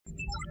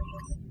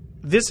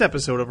This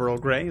episode of Earl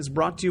Grey is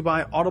brought to you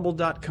by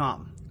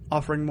Audible.com,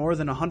 offering more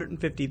than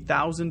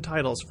 150,000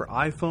 titles for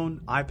iPhone,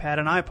 iPad,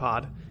 and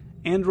iPod,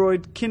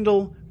 Android,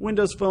 Kindle,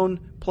 Windows Phone,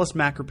 plus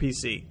Mac or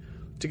PC.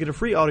 To get a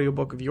free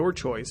audiobook of your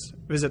choice,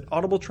 visit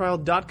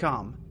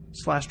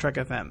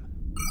audibletrial.com/TrekFM.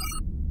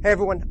 Hey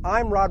everyone,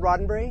 I'm Rod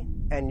Roddenberry,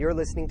 and you're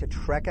listening to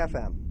Trek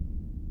FM.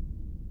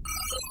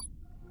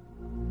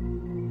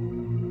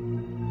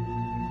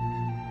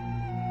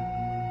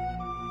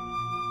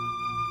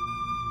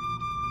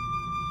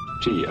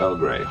 Tea, Earl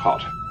Grey,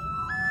 hot.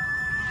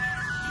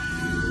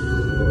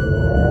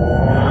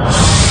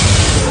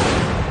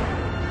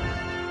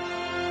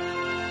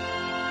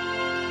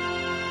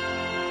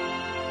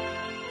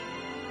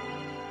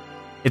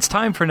 It's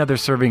time for another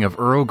serving of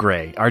Earl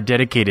Grey, our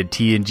dedicated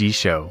TNG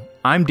show.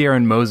 I'm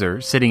Darren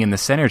Moser, sitting in the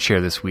center chair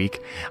this week.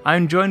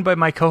 I'm joined by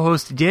my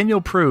co-host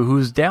Daniel Prue,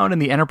 who's down in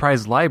the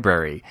Enterprise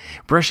Library.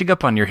 Brushing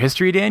up on your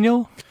history,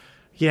 Daniel?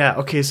 Yeah,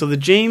 okay, so the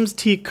James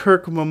T.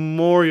 Kirk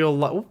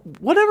Memorial...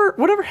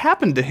 Whatever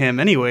happened to him,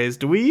 anyways?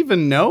 Do we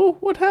even know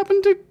what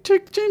happened to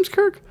James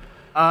Kirk?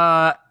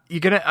 I'm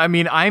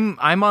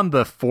on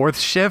the fourth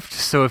shift,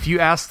 so if you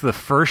ask the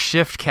first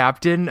shift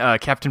captain,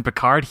 Captain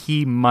Picard,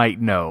 he might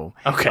know.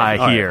 Okay,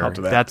 I hear. right, I'll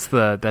do that. That's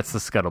the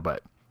scuttlebutt.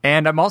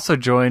 And I'm also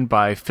joined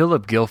by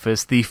Philip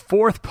Gilfus, the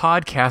fourth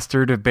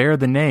podcaster to bear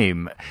the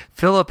name.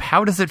 Philip,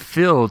 how does it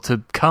feel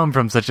to come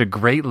from such a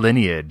great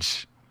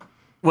lineage?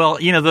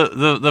 Well, you know,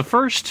 the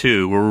first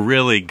two were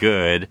really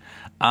good.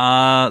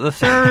 The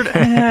third,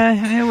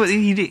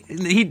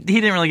 he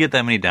didn't really get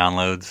that many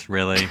downloads,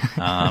 really.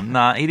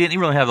 He didn't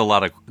really have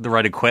the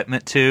right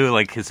equipment too.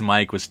 Like his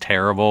mic was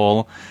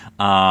terrible,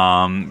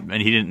 and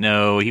he didn't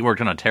know he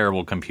worked on a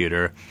terrible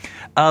computer.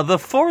 The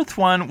fourth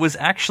one was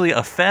actually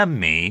a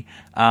FemMe,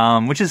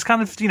 which is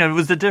kind of, it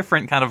was a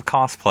different kind of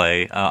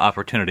cosplay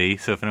opportunity.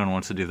 So if anyone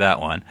wants to do that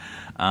one,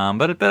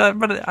 but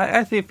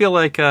I feel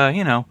like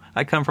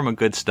I come from a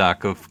good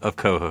stock of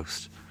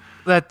co-hosts.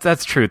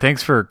 That's true.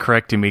 Thanks for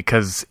correcting me,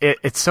 because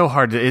it's so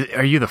hard.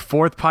 Are you the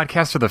fourth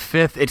podcast or the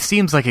fifth? It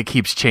seems like it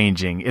keeps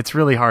changing. It's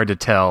really hard to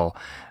tell.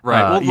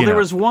 Right. Well, there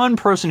was one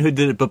person who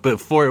did it, but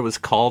before it was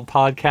called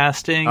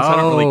podcasting, so I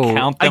don't really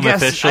count them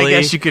officially. I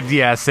guess you could,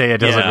 say it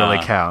doesn't really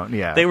count.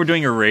 Yeah. They were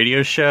doing a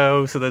radio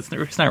show, so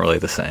it's not really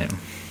the same.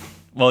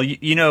 Well,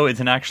 it's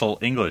an actual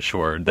English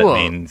word that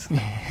means...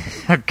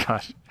 Oh,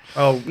 gosh.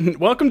 Oh,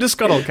 welcome to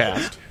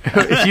Scuttlecast.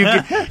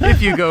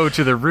 if you go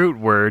to the root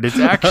word, it's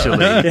actually...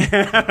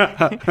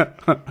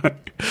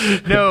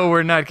 No,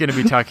 we're not going to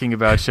be talking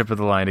about Ship of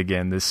the Line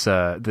again.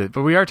 But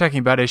we are talking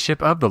about a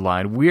Ship of the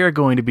Line. We are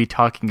going to be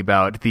talking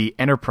about the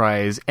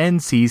Enterprise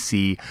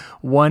NCC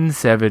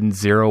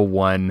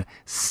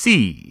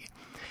 1701C.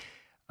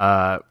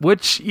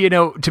 Which,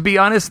 to be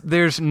honest,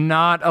 there's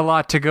not a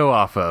lot to go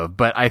off of,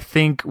 but I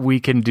think we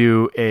can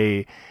do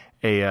a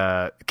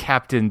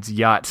captain's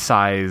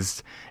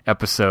yacht-sized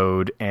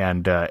episode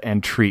and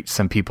treat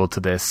some people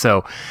to this.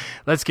 So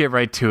let's get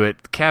right to it.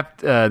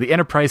 The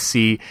Enterprise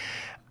C.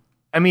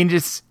 I'm going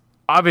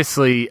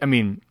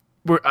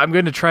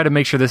to try to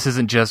make sure this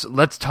isn't just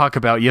let's talk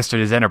about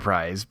yesterday's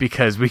Enterprise,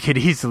 because we could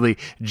easily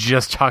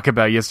just talk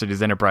about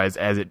yesterday's Enterprise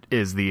as it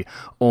is the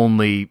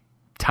only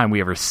time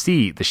we ever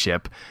see the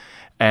ship,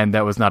 and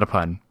that was not a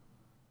pun.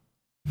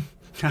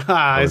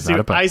 I see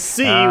what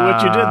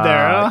you did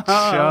there.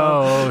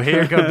 Oh,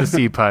 here come the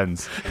C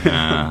puns.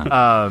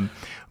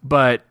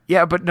 But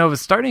no,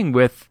 starting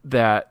with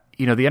that,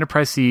 the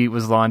Enterprise C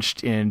was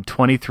launched in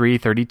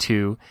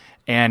 2332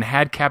 and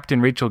had Captain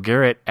Rachel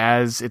Garrett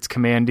as its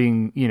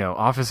commanding,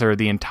 officer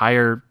the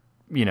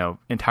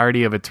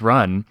entirety of its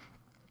run.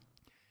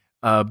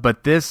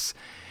 But this,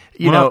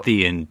 not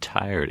the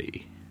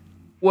entirety.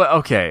 Well,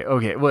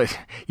 okay. Well,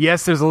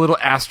 yes, there's a little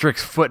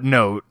asterisk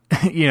footnote,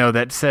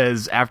 that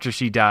says after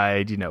she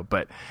died,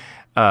 but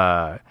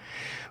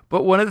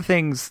one of the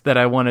things that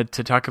I wanted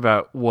to talk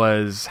about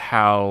was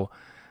how,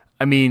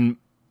 the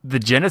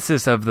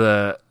genesis of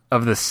the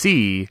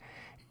C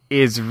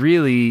is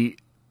really,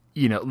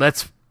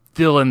 let's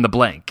fill in the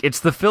blank.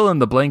 It's the fill in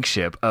the blank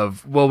ship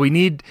of,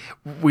 at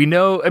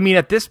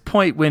this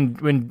point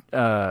when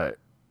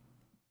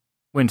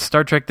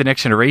Star Trek The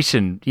Next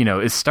Generation,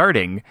 is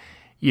starting,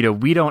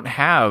 we don't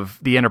have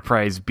the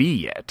Enterprise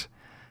B yet.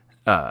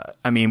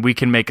 We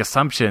can make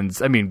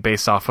assumptions,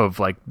 based off of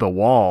like the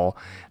wall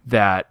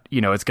that,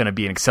 it's going to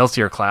be an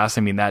Excelsior class.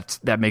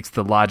 That makes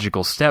the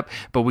logical step,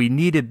 but we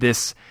needed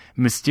this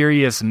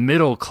mysterious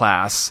middle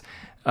class,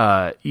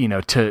 to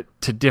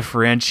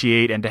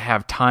differentiate and to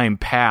have time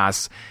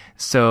pass.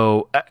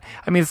 So,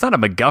 it's not a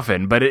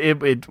MacGuffin, but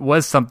it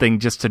was something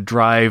just to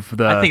drive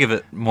the... I think of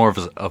it more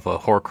of a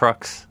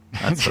Horcrux.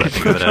 That's what I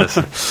think of it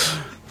as.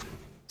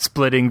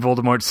 Splitting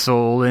Voldemort's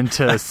soul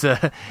into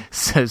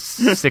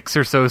 6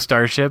 or so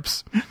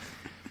starships.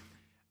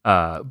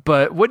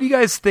 But what do you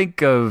guys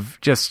think of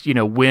just,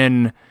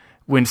 when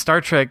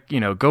Star Trek,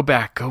 go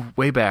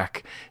way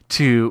back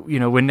to,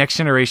 when Next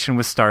Generation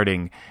was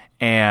starting,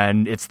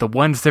 and it's the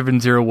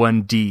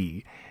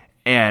 1701D.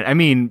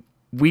 And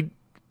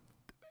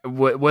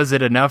Was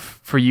it enough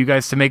for you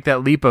guys to make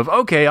that leap of,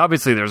 okay,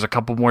 obviously there's a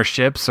couple more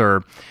ships,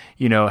 or,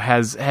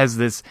 has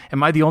this,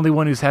 am I the only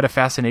one who's had a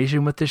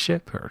fascination with this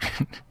ship? Or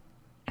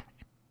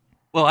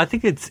Well, I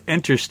think it's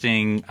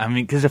interesting. I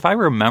mean, because if I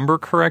remember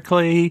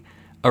correctly,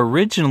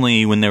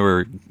 originally when they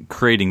were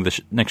creating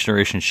the Next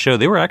Generation show,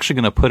 they were actually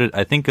going to put it,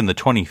 I think, in the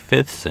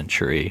 25th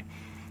century.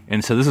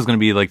 And so this is going to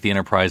be like the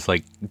Enterprise,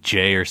 like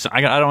J or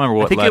something. I don't remember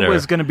what letter. I think it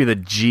was going to be the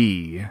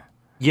G.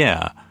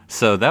 Yeah.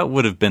 So that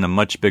would have been a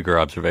much bigger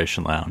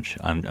observation lounge.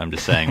 I'm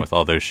just saying, with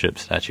all those ship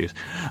statues.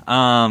 So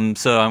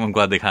I'm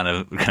glad they kind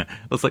of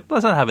let's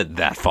not have it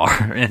that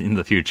far in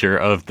the future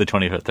of the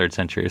 23rd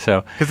century.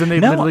 So because then they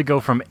literally go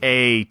from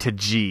A to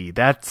G.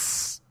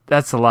 That's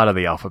a lot of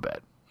the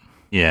alphabet.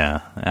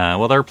 Yeah.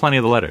 Well, there are plenty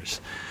of the letters.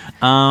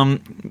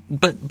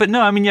 But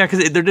no, I mean, yeah,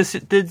 because there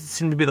just did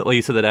seem to be that, like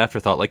you said, that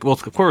afterthought. Like, well,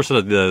 of course,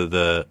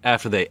 the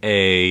after the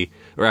A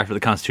or after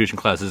the Constitution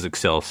class is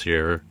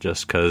Excelsior,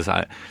 just because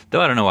I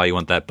don't know why you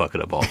want that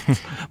bucket of balls.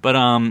 but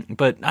I don't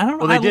know.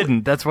 Well, they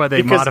didn't. That's why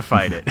they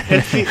modified it.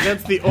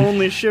 That's the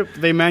only ship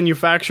they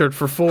manufactured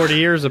for 40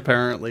 years,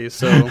 apparently.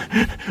 So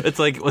it's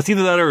like, it's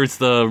either that or it's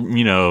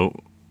the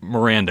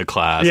Miranda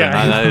class.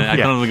 Yeah. And I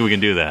don't think we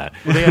can do that.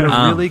 Well, they had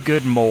a really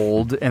good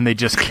mold, and they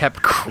just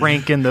kept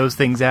cranking those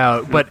things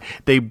out. But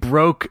they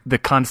broke the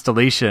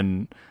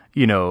Constellation,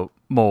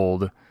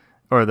 mold,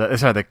 or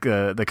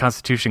the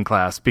Constitution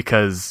class,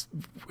 because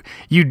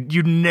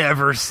you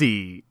never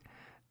see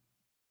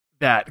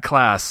that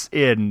class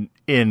in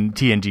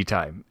TNG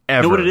time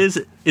ever. You know what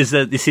it is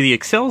that you see the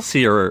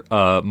Excelsior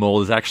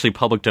mold is actually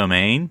public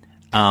domain,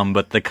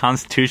 but the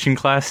Constitution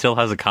class still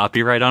has a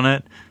copyright on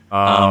it.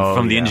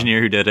 From the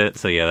engineer who did it,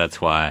 so yeah, that's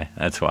why.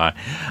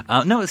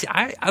 No, see,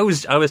 I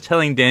was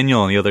telling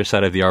Daniel on the other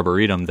side of the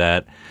Arboretum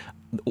that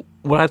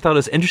what I thought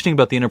was interesting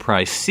about the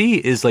Enterprise C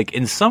is, like,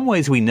 in some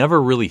ways we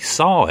never really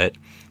saw it,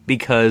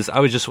 because I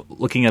was just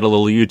looking at a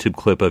little YouTube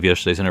clip of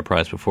yesterday's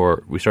Enterprise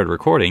before we started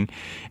recording,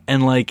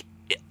 and like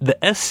the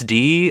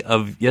SD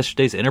of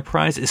yesterday's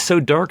Enterprise is so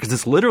dark because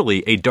it's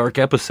literally a dark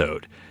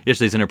episode.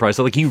 Yesterday's Enterprise,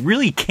 so like you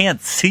really can't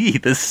see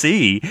the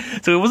sea.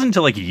 So it wasn't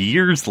until like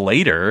years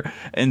later,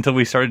 until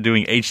we started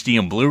doing HD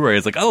and Blu-ray,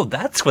 it's like, oh,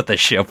 that's what the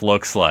ship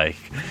looks like.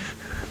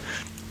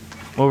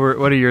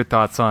 What are your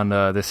thoughts on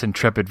this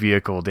intrepid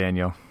vehicle,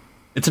 Daniel?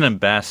 It's an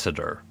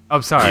ambassador.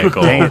 I'm sorry.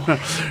 Dang it.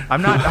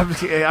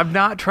 I'm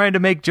not trying to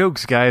make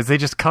jokes, guys. They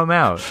just come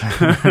out.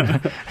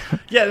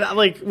 Yeah,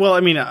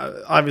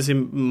 obviously,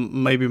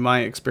 maybe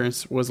my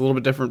experience was a little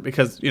bit different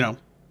because,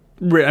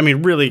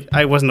 really,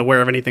 I wasn't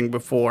aware of anything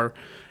before.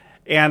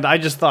 And I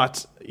just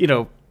thought,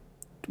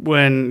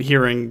 when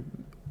hearing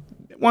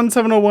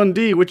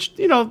 1701D, which,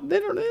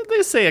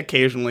 they say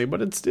occasionally,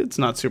 but it's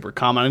not super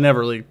common. I never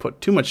really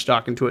put too much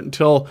stock into it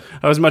until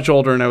I was much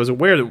older and I was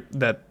aware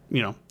that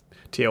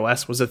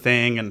TOS was a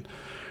thing, and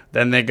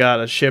then they got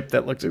a ship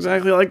that looks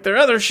exactly like their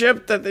other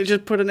ship that they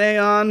just put an A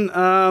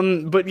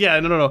on. But yeah,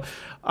 no.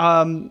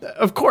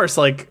 Of course,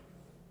 I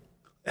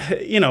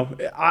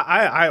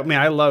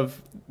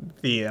love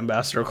the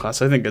Ambassador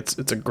class. I think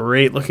it's a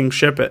great looking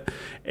ship.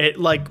 It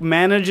like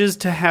manages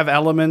to have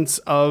elements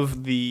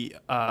of the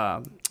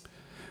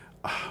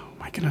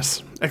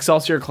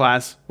Excelsior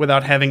class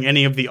without having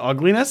any of the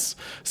ugliness.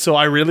 So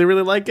I really,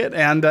 really like it,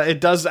 and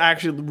it does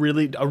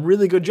actually a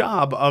really good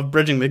job of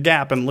bridging the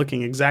gap and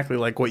looking exactly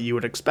like what you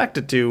would expect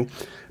it to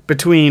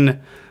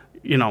between,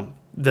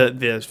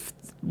 the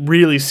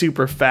really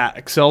super fat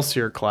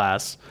Excelsior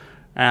class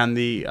and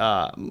the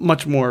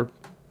much more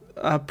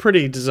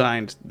pretty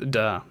designed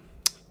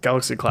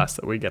Galaxy class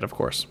that we get, of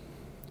course.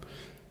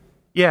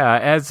 Yeah,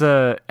 as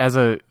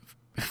a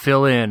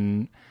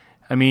fill-in,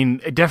 I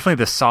mean, definitely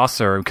the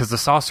saucer, because the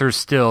saucer is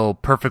still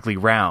perfectly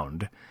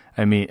round.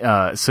 I mean,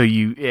 and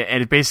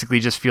it basically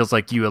just feels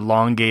like you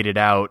elongated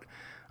out,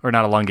 or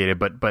not elongated,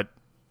 but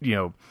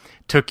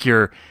took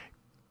your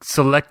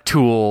select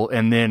tool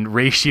and then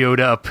ratioed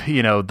up,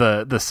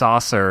 the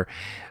saucer.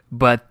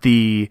 But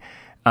I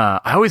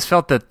always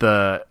felt that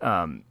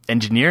the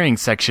engineering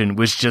section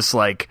was just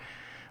like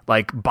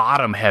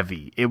bottom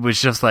heavy. It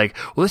was just like,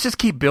 well, let's just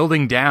keep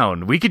building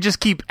down. We could just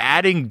keep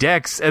adding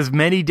decks, as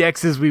many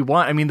decks as we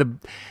want. I mean,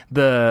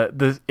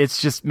 the it's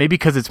just maybe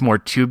because it's more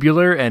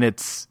tubular and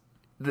it's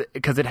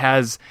because it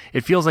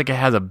feels like it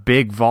has a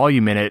big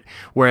volume in it,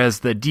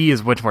 whereas the D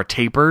is much more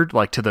tapered,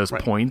 like to those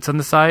points on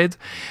the sides.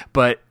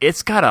 But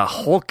it's got a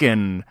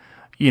hulking,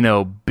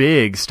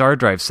 big star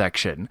drive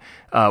section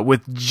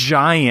with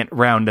giant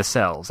round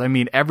nacelles. I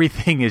mean,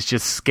 everything is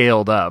just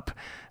scaled up,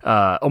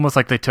 almost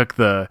like they took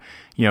the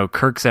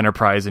Kirk's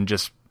Enterprise and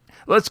just,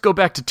 let's go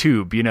back to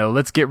tube,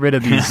 let's get rid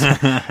of these,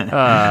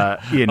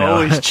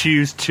 Always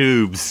choose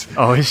tubes.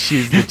 Always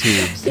choose the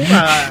tubes.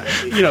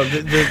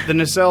 The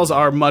nacelles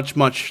are much,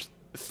 much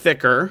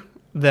thicker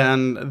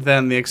than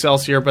the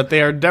Excelsior, but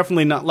they are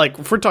definitely not, like,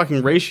 if we're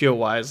talking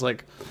ratio-wise,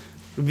 like,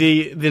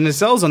 the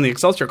nacelles on the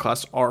Excelsior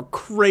class are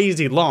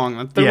crazy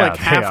long. They're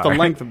half the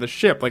length of the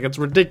ship. Like, it's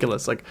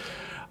ridiculous. Like,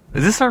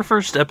 Is this our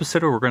first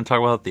episode where we're going to talk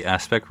about the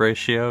aspect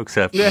ratio,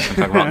 except we're going to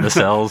talk about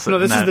nacelles? No,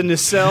 this is the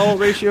nacelle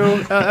ratio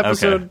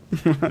episode.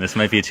 Okay. This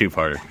might be a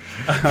two-parter.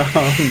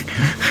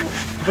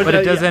 But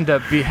it does end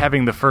up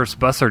having the first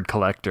Bussard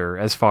collector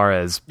as far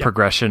as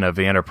progression of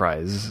the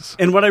Enterprise.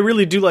 And what I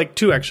really do like,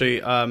 too,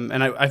 actually,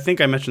 and I think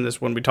I mentioned this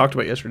when we talked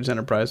about yesterday's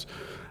Enterprise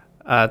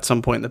at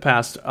some point in the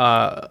past,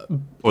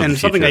 and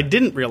something I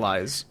didn't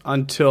realize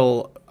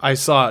until I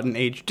saw it in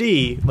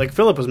HD, like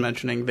Philip was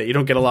mentioning, that you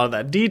don't get a lot of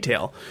that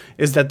detail,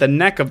 is that the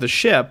neck of the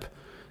ship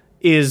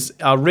is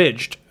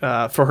ridged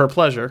for her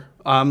pleasure,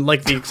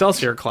 like the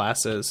Excelsior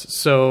class is.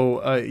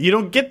 So you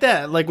don't get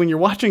that, like when you're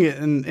watching it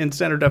in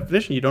standard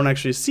definition, you don't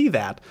actually see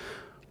that.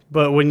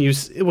 But when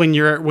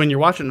you're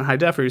watching in high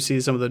def, or you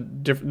see some of the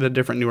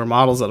different newer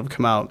models that have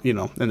come out,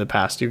 in the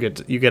past, you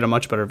get a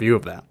much better view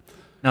of that.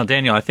 Now,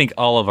 Daniel, I think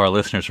all of our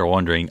listeners are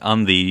wondering,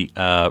 on the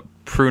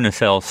Prue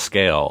nacelle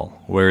scale,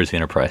 where is the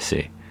Enterprise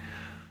C?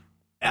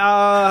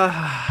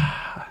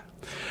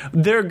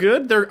 They're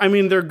good. They're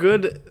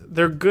good.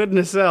 They're good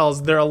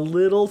nacelles. They're a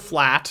little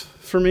flat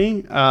for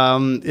me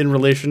in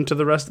relation to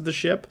the rest of the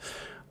ship.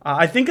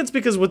 I think it's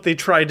because what they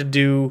try to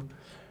do.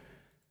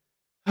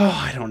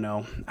 Oh, I don't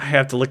know. I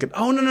have to look at.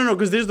 Oh, no,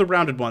 because there's the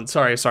rounded one.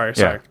 Sorry.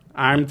 Yeah.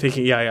 I'm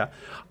thinking. Yeah.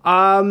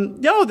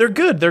 No, they're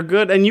good. They're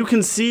good, and you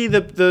can see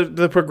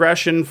the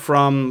progression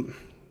from.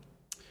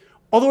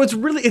 Although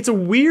it's a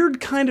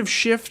weird kind of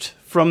shift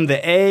from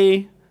the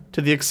A to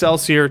the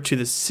Excelsior to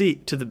the C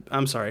to the.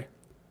 I'm sorry.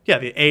 Yeah,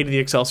 the A to the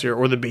Excelsior,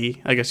 or the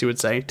B, I guess you would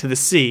say, to the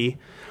C.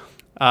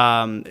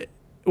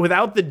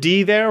 Without the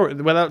D there,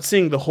 without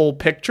seeing the whole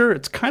picture,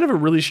 it's kind of a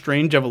really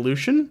strange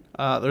evolution.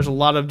 There's a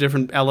lot of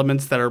different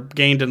elements that are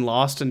gained and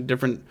lost in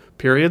different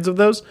periods of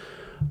those.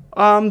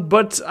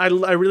 But I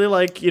really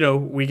like,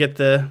 we get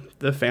the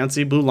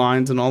fancy blue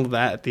lines and all of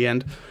that at the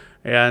end.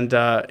 And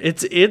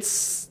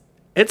it's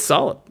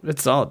solid.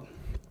 It's solid.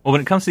 Well,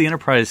 when it comes to the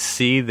Enterprise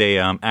C, they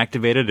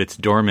activated its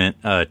dormant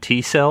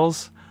T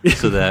cells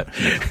so that...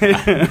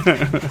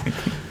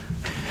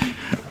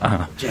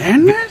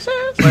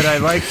 But I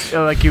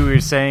like you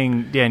were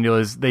saying, Daniel,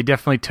 is they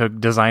definitely took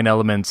design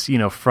elements,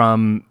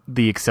 from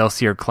the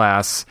Excelsior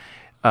class,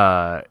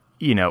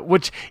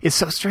 which is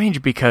so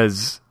strange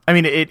because,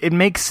 it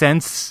makes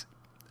sense,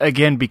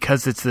 again,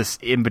 because it's this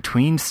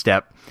in-between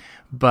step,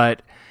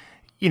 but,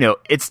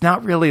 it's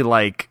not really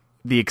like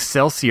the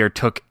Excelsior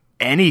took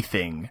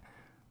anything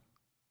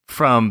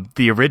from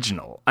the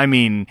original.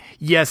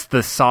 Yes,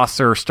 the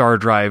saucer star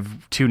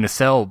drive to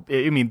nacelle,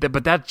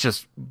 but that's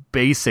just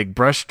basic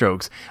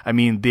brushstrokes.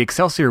 The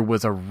Excelsior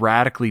was a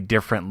radically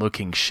different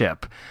looking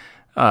ship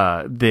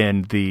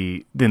than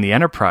the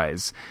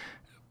Enterprise,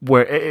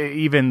 where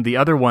even the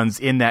other ones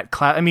in that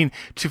class,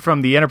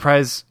 from the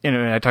Enterprise,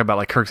 I talk about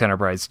like Kirk's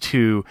Enterprise,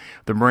 to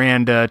the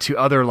Miranda, to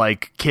other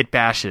like Kit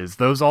Bashes,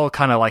 those all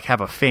kind of like have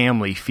a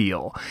family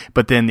feel,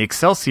 but then the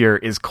Excelsior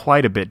is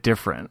quite a bit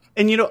different.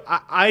 And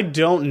I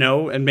don't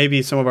know, and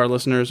maybe some of our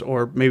listeners,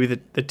 or maybe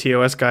the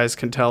TOS guys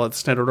can tell us,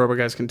 Standard Orbit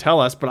guys can tell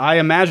us, but I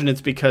imagine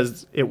it's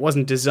because it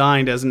wasn't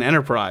designed as an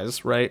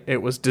Enterprise, right?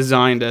 It was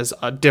designed as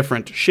a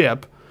different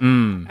ship.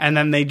 And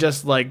then they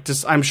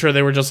I'm sure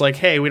they were just like,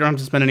 hey, we don't have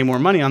to spend any more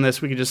money on this.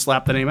 We could just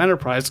slap the name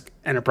Enterprise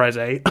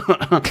A,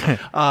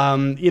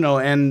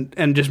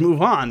 and just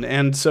move on.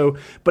 And so,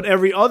 but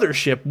every other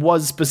ship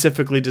was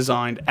specifically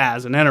designed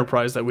as an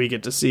Enterprise that we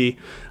get to see.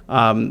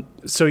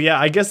 So yeah,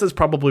 I guess that's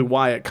probably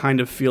why it kind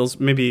of feels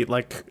maybe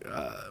like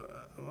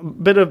a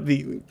bit of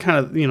the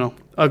kind of,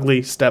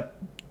 ugly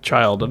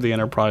stepchild of the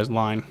Enterprise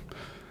line.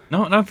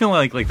 No, I feel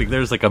like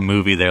there's like a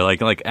movie there, like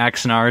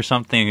Axanar or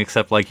something,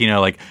 except like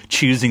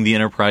choosing the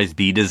Enterprise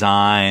B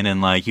design, and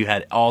like you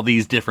had all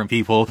these different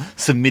people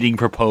submitting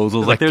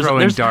proposals, like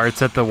throwing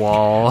darts at the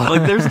wall.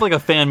 Like there's like a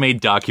fan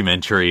made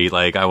documentary,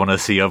 like I want to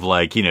see of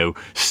like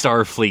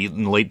Starfleet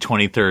in the late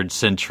 23rd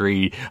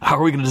century. How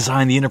are we going to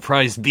design the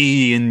Enterprise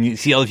B? And you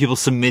see all the people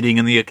submitting,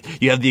 and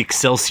you have the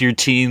Excelsior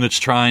team that's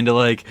trying to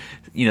like.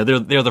 They're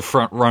the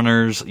front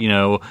runners,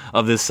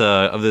 of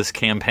this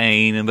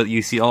campaign, but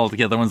you see all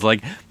the other ones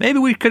like, maybe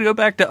we could go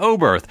back to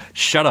Oberth.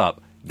 Shut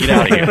up. Get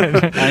out of here.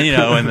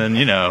 And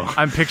then.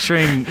 I'm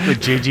picturing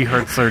J.G.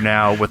 Hertzler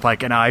now with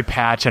like an eye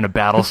patch and a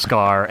battle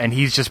scar, and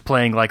he's just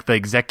playing like the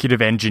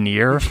executive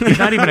engineer. He's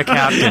not even a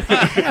captain.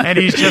 And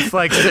he's just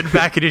like sitting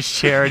back in his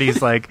chair, and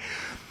he's like,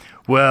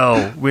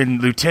 well, when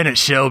Lieutenant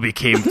Shelby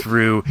came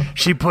through,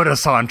 she put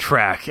us on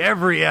track.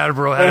 Every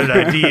admiral had an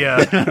idea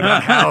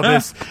about how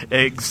this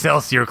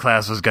Excelsior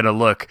class was going to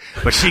look,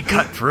 but she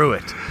cut through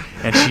it.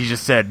 And she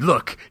just said,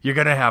 look, you're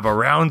going to have a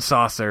round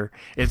saucer.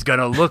 It's going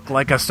to look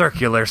like a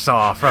circular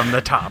saw from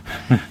the top.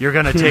 You're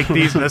going to take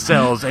these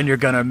nacelles and you're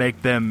going to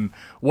make them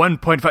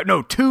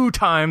 2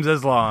 times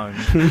as long.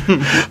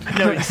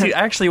 No, see,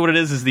 actually what it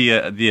is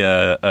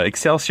the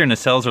Excelsior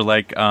nacelles are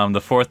like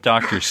the Fourth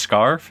Doctor's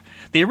scarf.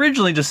 They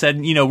originally just said,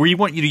 we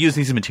want you to use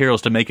these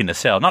materials to make a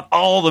nacelle, not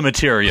all the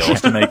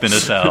materials to make the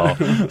nacelle.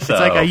 So. It's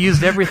like I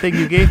used everything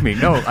you gave me.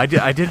 No, I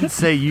didn't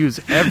say use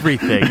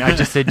everything. I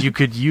just said you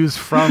could use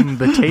from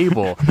the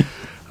table.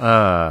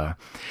 Well,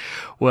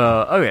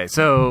 okay,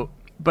 so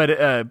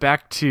But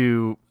back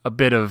to a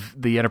bit of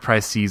the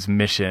Enterprise C's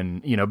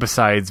mission,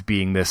 besides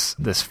being this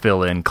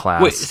fill-in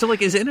class. Wait, so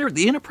like, is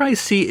the Enterprise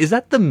C, is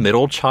that the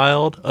middle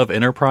child of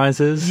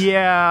Enterprises?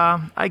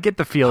 Yeah, I get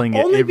the feeling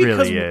it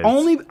really is.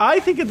 I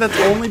think that's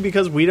only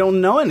because we don't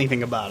know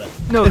anything about it.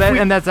 No,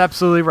 and that's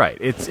absolutely right.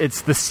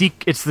 It's the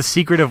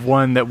secretive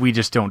one that we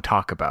just don't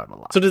talk about a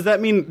lot. So does that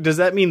mean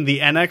the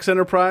NX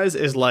Enterprise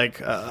is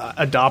like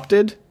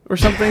adopted? Or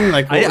something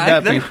like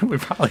that would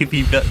probably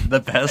be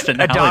the best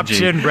analogy.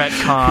 Adoption,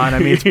 retcon. I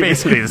mean, it's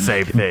basically the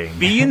same thing.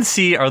 B and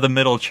C are the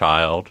middle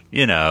child,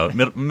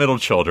 middle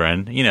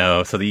children.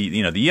 So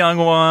the young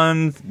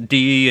ones,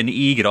 D and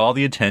E, get all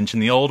the attention.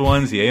 The old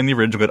ones, the A and the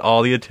original, get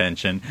all the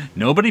attention.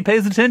 Nobody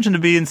pays attention to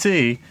B and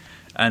C,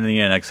 and the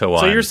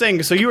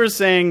NX-01. So you were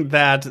saying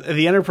that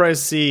the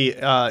Enterprise C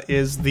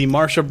is the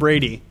Marsha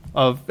Brady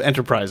of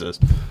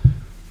Enterprises.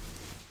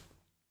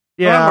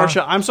 Yeah,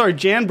 Marsha. I'm sorry,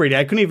 Jan Brady.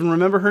 I couldn't even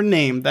remember her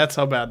name. That's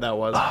how bad that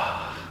was.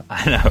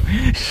 I know.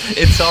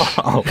 It's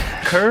all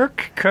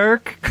Kirk.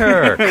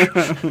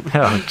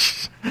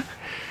 Ouch.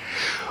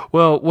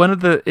 Well, one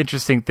of the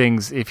interesting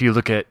things, if you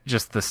look at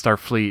just the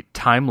Starfleet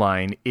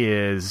timeline,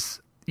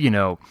 is,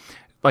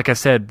 like I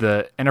said,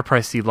 the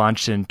Enterprise C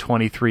launched in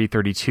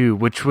 2332,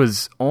 which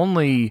was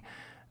only,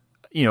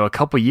 a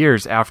couple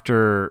years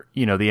after,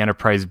 the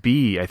Enterprise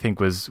B, I think,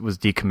 was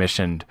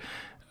decommissioned.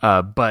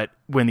 But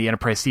when the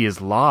Enterprise C is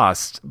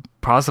lost,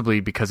 possibly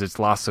because it's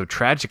lost so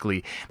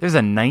tragically, there's a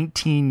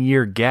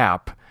 19-year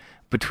gap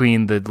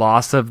between the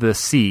loss of the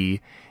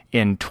C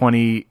in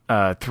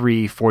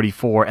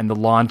 2344 and the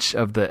launch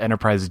of the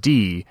Enterprise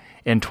D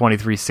in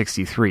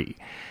 2363.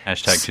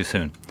 Hashtag too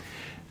soon.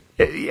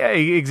 Yeah,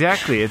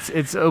 exactly.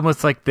 It's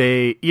almost like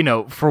they,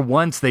 for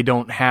once they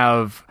don't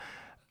have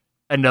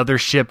another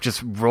ship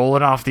just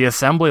rolling off the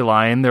assembly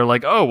line. They're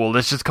like, oh, well,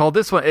 let's just call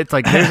this one. It's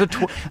like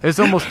there's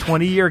almost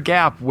 20-year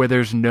gap where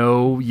there's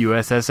no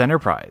USS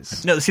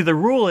Enterprise. No, see, the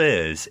rule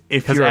is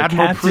if you're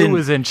Admiral a captain, Prue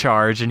was in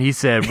charge, and he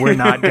said we're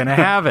not going to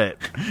have it.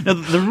 No,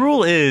 the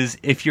rule is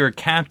if you're a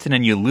captain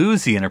and you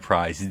lose the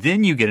Enterprise,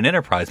 then you get an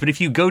Enterprise. But if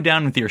you go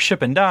down with your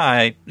ship and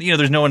die,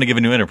 there's no one to give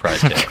a new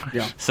Enterprise to.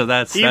 Yeah. So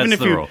that's the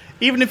rule.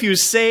 Even if you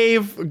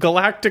save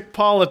galactic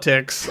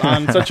politics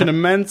on such an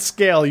immense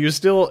scale, you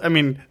still,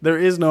 there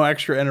is no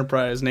extra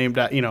Enterprise named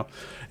at,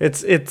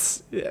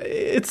 it's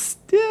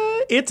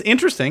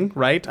interesting,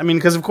 right?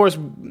 Because of course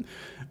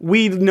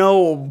we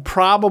know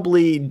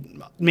probably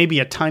maybe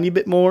a tiny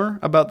bit more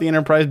about the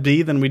Enterprise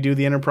B than we do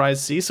the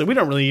Enterprise C, so we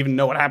don't really even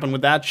know what happened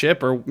with that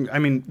ship, or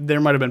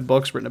there might have been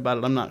books written about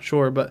it, I'm not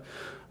sure, but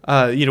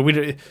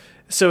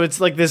so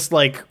it's like this,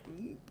 like,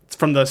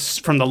 from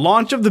the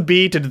launch of the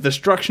B to the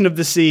destruction of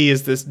the C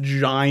is this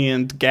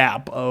giant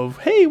gap of,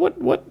 hey,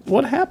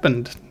 what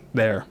happened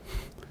there?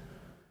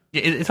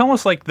 It's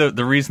almost like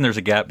the reason there's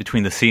a gap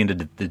between the C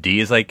and the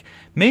D is like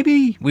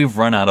maybe we've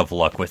run out of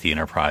luck with the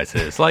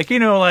Enterprises. Like the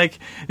original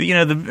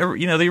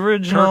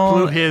Kirk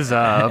blew his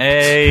up.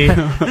 A,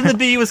 then the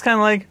B was kind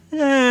of like,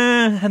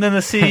 and then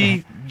the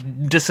C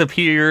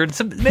disappeared.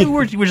 So maybe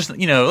we're just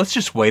let's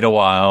just wait a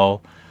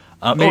while.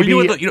 Maybe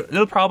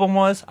the problem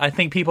was, I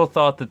think people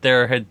thought that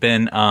there had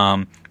been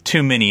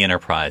too many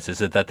Enterprises,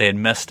 that they had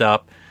messed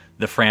up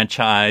the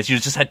franchise. You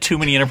just had too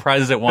many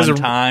Enterprises at one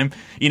time.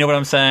 You know what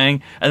I'm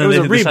saying? And then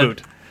it was a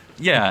reboot.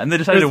 And they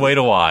decided to wait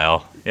a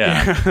while.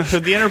 Yeah. So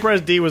the Enterprise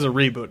D was a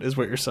reboot, is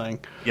what you're saying.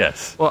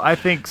 Yes. Well, I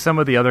think some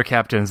of the other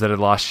captains that had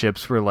lost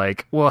ships were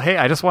like, well, hey,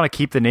 I just want to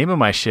keep the name of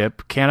my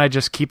ship. Can't I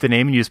just keep the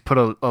name and you just put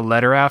a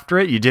letter after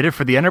it? You did it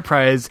for the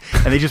Enterprise.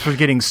 And they just were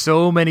getting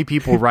so many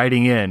people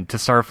writing in to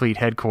Starfleet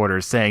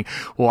headquarters saying,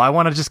 well, I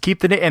want to just keep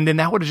the name. And then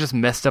that would have just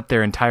messed up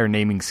their entire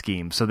naming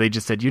scheme. So they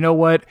just said, you know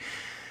what?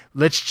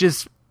 Let's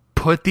just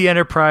put the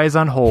Enterprise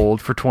on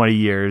hold for 20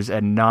 years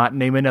and not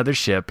name another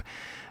ship.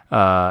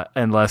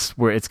 Unless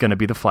it's going to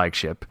be the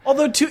flagship.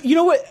 Although, you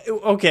know what?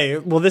 Okay,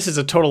 well, this is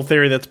a total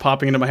theory that's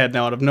popping into my head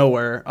now out of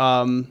nowhere.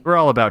 We're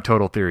all about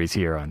total theories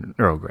here on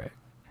Earl Grey.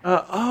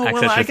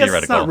 I guess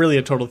it's not really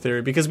a total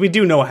theory because we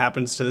do know what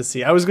happens to the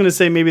sea. I was going to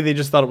say maybe they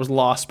just thought it was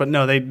lost, but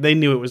no, they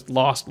knew it was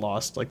lost.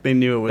 Like they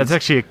knew it was. That's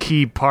actually a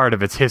key part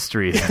of its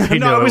history. They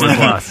knew it was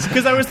lost.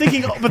 Because I was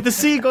thinking, but the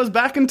sea goes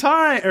back in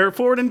time or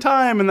forward in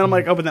time, and then I'm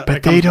like, oh,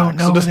 but they don't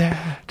know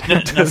that.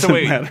 No, so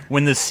wait,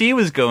 when the sea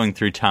was going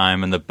through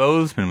time and the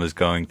Bozeman was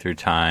going through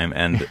time,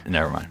 and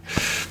never mind.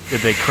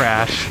 Did they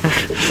crash?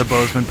 The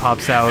Bozeman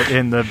pops out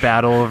in the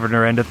Battle of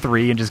Narenda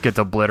 3 and just gets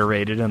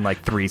obliterated in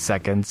like 3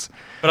 seconds.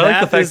 But I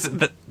like the fact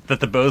that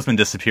the Bozeman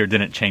disappeared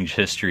didn't change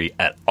history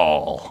at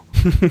all.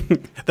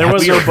 There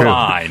was no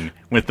fine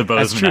with the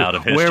Bozeman out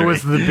of history. Where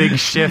was the big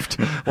shift?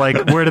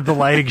 Like, where did the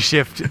lighting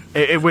shift?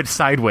 It went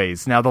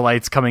sideways. Now the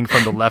light's coming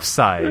from the left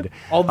side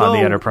on the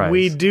Enterprise. Although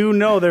we do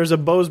know there's a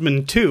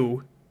Bozeman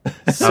 2.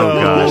 So,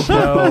 oh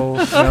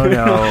gosh,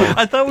 no.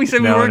 I thought we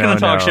said we weren't going to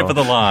talk ship of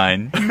the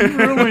line. You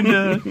ruined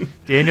it.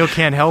 Daniel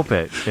can't help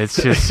it.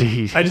 It's just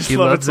he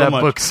loves that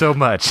book so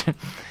much.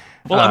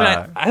 Well,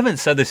 I haven't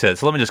said this yet,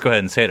 so let me just go ahead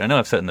and say it. I know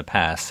I've said it in the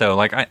past. So,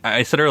 like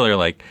I said earlier,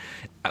 like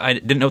I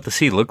didn't know what the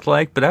sea looked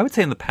like, but I would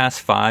say in the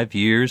past 5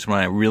 years, when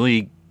I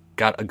really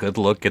got a good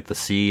look at the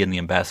sea and the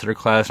Ambassador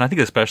class, and I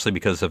think especially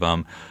because of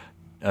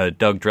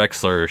Doug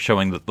Drexler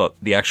showing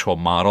the actual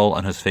model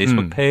on his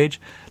Facebook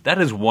page. That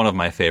is one of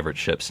my favorite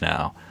ships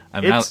now.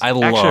 I mean, it's I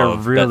love actually a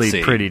really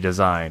that pretty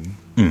design.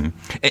 And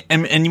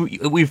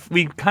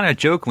we kind of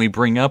joke when we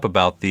bring up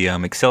about the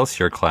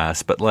Excelsior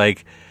class, but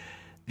like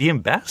the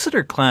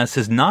Ambassador class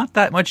is not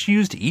that much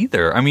used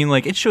either. I mean,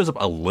 like it shows up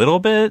a little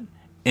bit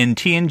in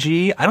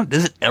TNG.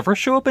 Does it ever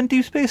show up in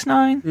Deep Space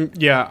Nine?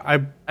 Yeah,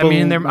 I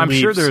mean, I'm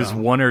sure there's so.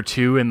 one or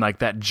two in like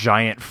that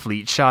giant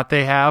fleet shot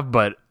they have,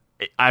 but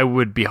I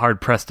would be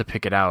hard pressed to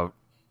pick it out.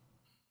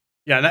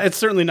 Yeah, it's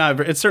certainly not.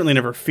 It's certainly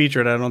never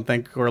featured, I don't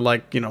think, or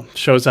like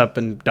shows up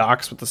in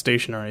docks with the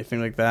station or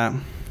anything like that.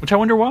 Which I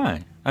wonder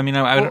why. I mean,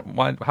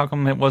 why? How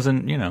come it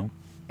wasn't?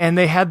 And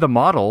they had the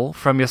model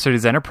from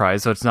yesterday's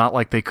Enterprise, so it's not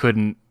like they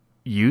couldn't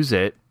use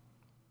it.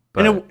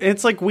 But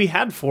it's like we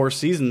had 4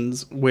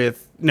 seasons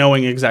with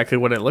knowing exactly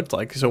what it looked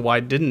like. So why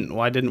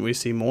didn't we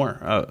see more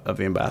of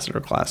the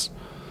Ambassador class?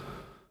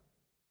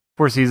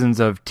 4 seasons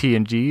of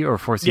TNG or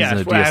 4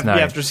 seasons of DS9? Yeah,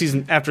 after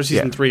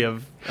season 3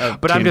 of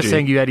But TNG. I'm just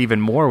saying you had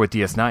even more with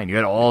DS9. You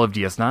had all of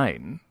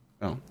DS9.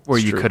 Oh, where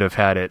you true. could have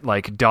had it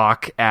like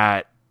dock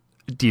at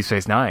Deep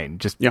Space Nine,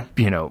 just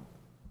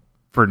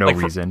for no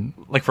reason.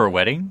 Like for a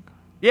wedding?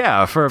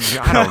 Yeah,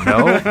 I don't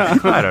know.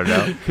 I don't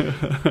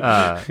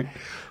know.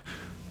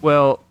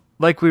 Well,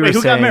 like we were saying,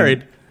 who got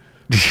married?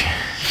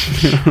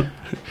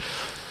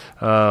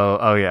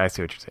 Oh yeah, I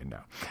see what you're saying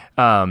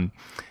now.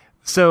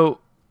 So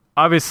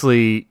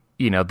obviously,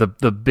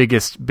 the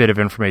biggest bit of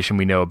information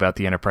we know about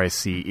the Enterprise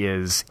C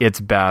is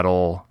its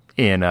battle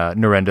in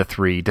Narenda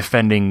 3,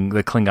 defending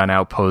the Klingon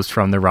outpost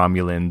from the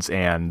Romulans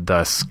and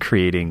thus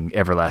creating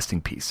everlasting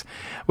peace,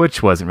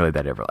 which wasn't really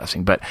that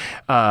everlasting, but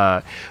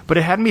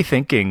it had me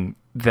thinking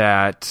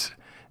that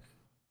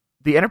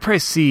the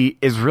Enterprise C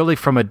is really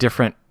from a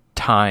different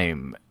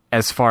time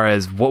as far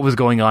as what was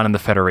going on in the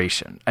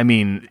Federation. I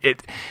mean,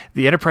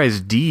 the Enterprise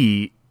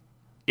D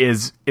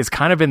is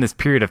kind of in this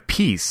period of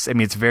peace. I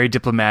mean, it's very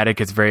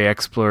diplomatic, it's very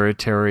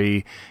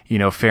exploratory,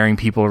 ferrying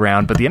people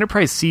around. But the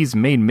Enterprise C's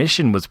main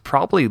mission was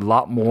probably a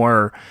lot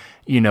more,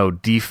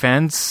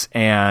 defense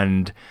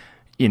and,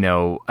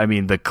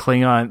 the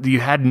Klingon. You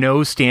had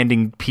no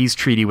standing peace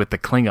treaty with the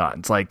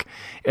Klingons. Like,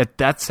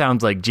 that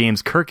sounds like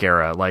James Kirk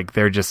era. Like,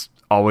 they're just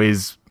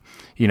always,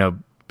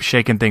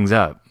 shaking things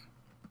up.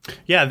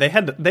 Yeah,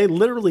 they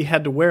literally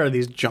had to wear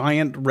these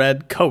giant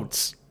red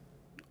coats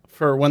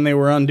for when they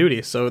were on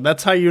duty. So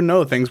that's how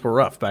things were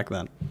rough back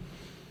then.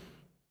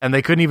 And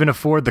they couldn't even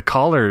afford the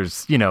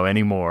collars,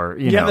 anymore.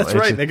 That's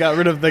right. They got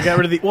rid of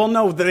the. Well,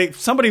 no,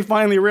 somebody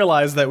finally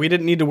realized that we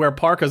didn't need to wear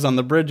parkas on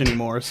the bridge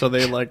anymore. So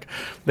they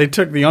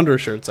took the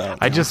undershirts out.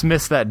 I just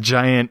missed that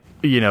giant,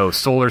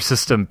 solar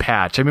system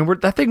patch. I mean,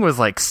 that thing was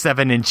like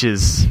 7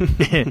 inches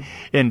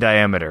in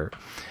diameter.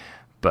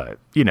 But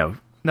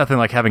nothing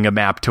like having a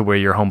map to where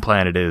your home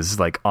planet is,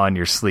 like on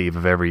your sleeve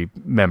of every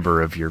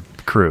member of your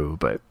crew.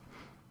 But.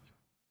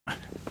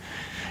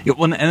 Yeah,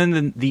 well, and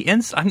then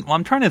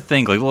I'm trying to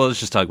think,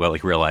 let's just talk about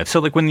like real life. So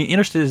like when the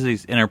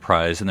Interstices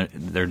Enterprise and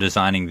they're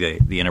designing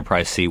the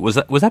Enterprise C, was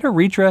that a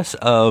redress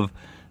of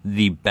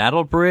the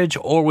Battle Bridge,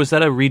 or was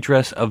that a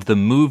redress of the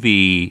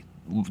movie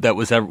that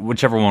was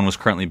whichever one was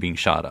currently being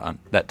shot on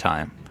that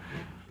time?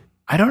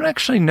 I don't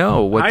actually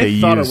know what they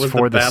used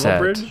for the Battle set.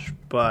 Bridge,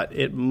 but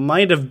it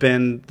might have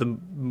been the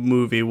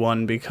movie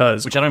one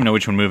because I don't even know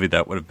which one movie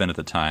that would have been at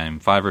the time.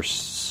 5 or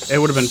 6? It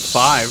would have been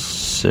 5.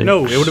 6.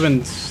 No, it would have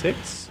been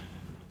 6.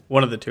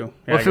 One of the two.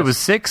 Yeah, Well, if it was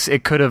 6,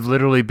 it could have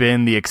literally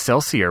been the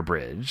Excelsior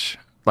Bridge,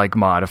 like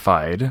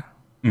modified.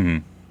 Mm-hmm.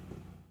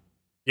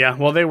 Yeah,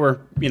 well, they were,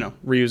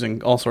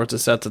 reusing all sorts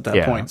of sets at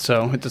that point,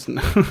 so it doesn't.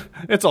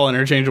 It's all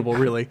interchangeable,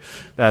 really.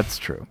 That's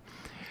true.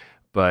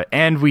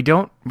 And we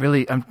don't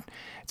really.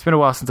 It's been a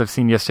while since I've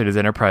seen yesterday's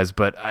Enterprise,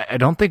 but I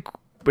don't think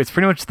it's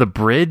pretty much the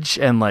bridge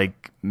and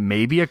like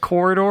maybe a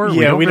corridor.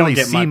 Yeah, we don't really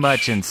get see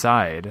much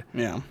inside.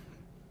 Yeah.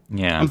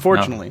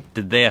 Unfortunately, now,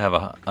 did they have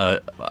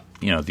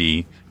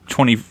the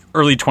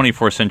early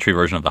 24th century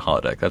version of the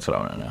holodeck? That's what I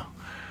want to know.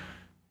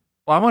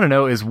 Well, I want to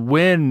know is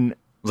when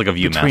like a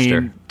Viewmaster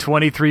between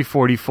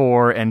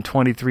 2344 and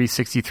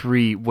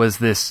 2363 was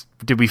this?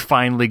 Did we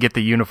finally get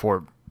the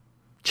uniform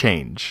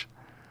change?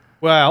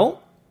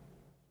 Well,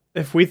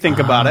 if we think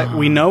about it,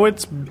 we know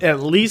it's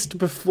at least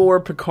before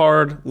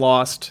Picard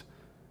lost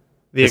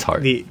the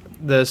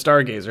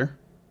Stargazer,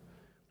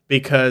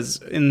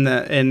 because in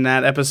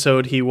that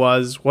episode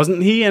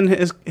wasn't he and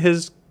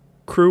his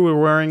crew were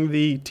wearing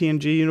the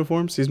TNG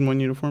uniforms, season 1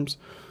 uniforms,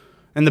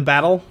 in the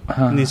battle,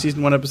 in the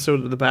season 1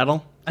 episode of the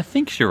battle. I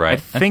think you're right.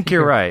 I think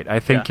you're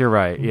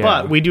right. Yeah.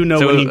 But we do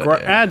know when he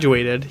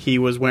graduated, he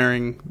was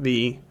wearing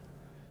the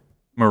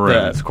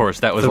Maroons. Of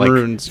course, that was like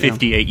Maroons,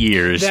 58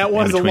 years. That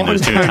was in between a long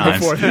those two time times.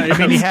 before that. I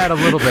mean, he had a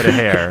little bit of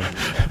hair.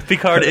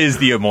 Picard is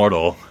the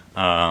immortal.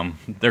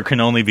 There can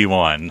only be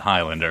one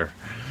Highlander.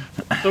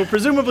 So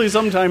presumably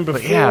sometime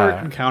before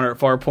Encounter at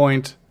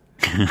Farpoint,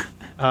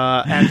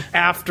 and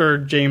after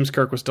James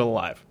Kirk was still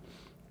alive.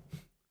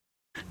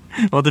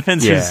 Well, it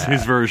depends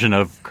whose version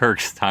of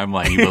Kirk's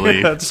timeline you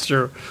believe. That's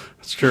true.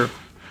 That's true.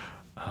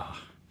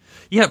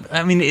 Yeah,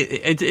 I mean,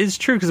 it's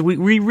true because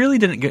we really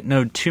didn't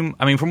know too.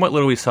 I mean, from what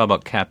little we saw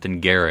about Captain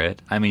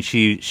Garrett, I mean,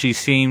 she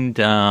seemed,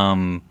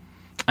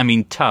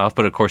 tough,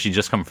 but of course she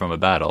just come from a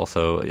battle,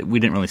 so we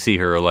didn't really see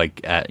her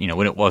like at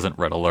when it wasn't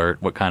Red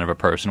Alert. What kind of a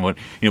person? What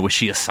was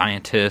she a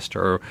scientist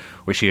or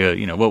was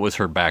she what was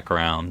her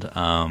background?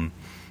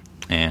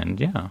 And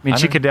yeah, I mean,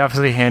 she could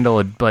definitely handle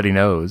a bloody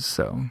nose.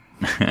 So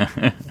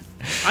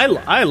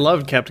I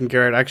loved Captain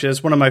Garrett. Actually,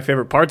 it's one of my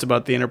favorite parts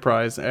about the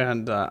Enterprise,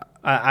 and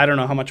I don't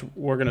know how much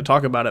we're going to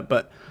talk about it,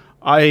 but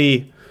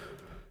I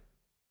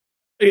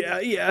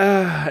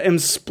am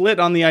split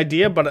on the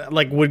idea, but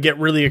like would get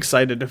really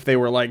excited if they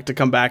were like to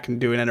come back and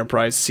do an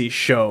Enterprise C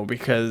show,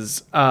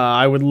 because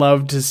I would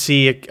love to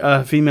see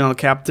a female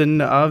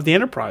captain of the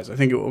Enterprise. I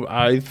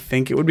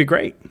think it would be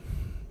great.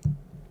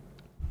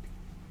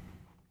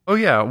 Oh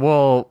yeah,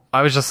 well,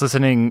 I was just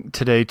listening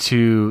today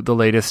to the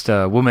latest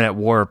Woman at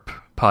Warp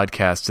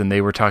podcast, and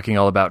they were talking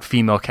all about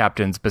female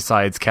captains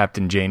besides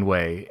Captain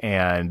Janeway,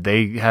 and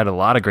they had a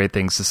lot of great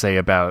things to say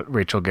about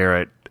Rachel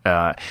Garrett.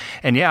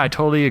 And yeah, I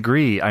totally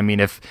agree. I mean,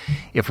 if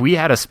we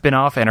had a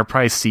spin-off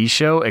Enterprise C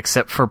show,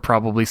 except for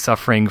probably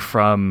suffering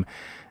from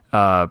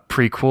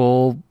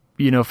prequel,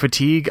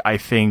 fatigue, I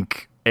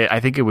think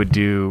it would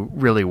do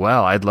really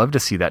well. I'd love to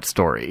see that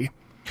story.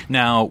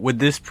 Now, would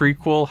this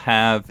prequel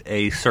have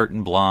a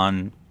certain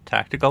blonde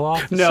tactical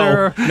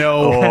officer? No,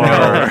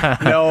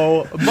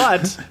 no.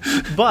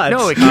 But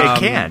no, it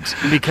can't,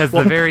 because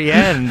the very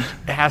end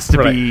has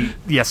to be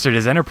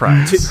yesterday's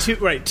Enterprise.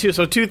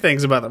 Two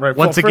things about that. Right.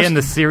 Once again,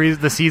 the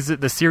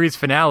series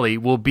finale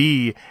will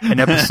be an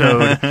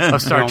episode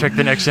of Star Trek: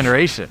 The Next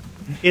Generation.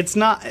 It's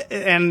not,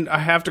 and I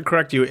have to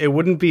correct you. It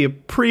wouldn't be a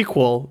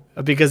prequel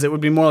because it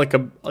would be more like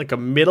a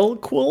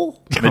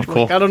middle-quel.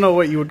 Mid-quel. I don't know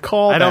what you would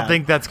call that. I don't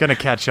think that's going to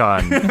catch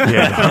on.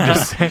 I'm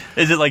just saying.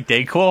 Is it like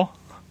Dayquel?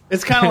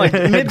 It's kind of like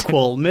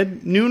mid-quel,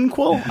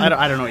 mid-noon-quel. I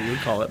don't know what you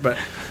would call it, but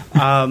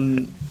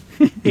and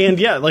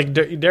yeah, like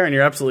Darren,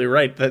 you're absolutely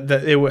right. That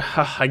it would,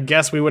 I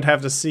guess we would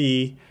have to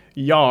see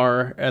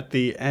Yar at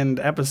the end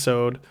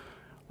episode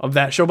of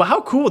that show. But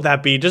how cool would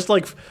that be? Just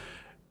like,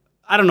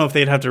 I don't know if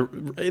they'd have to.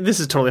 This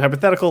is totally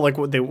hypothetical. Like,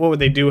 what would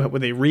they do?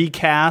 Would they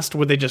recast?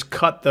 Would they just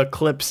cut the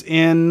clips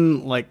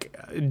in, like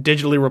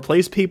digitally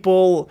replace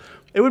people?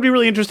 It would be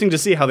really interesting to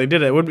see how they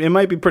did it. It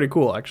might be pretty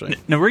cool, actually.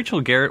 Now, Rachel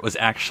Garrett was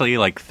actually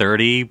like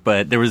 30,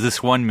 but there was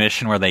this one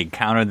mission where they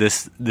encountered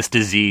this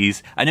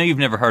disease. I know you've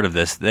never heard of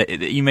this.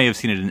 You may have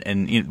seen it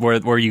in where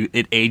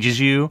it ages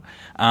you.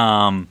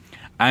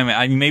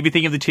 I may be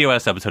thinking of the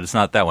TOS episode. It's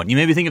not that one. You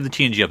may be thinking of the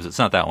TNG episode. It's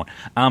not that one.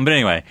 But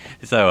anyway,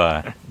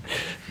 so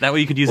that way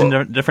you could use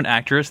a different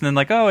actress, and then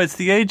like, oh, it's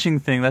the aging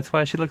thing. That's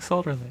why she looks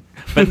older.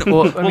 But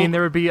well, I mean,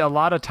 there would be a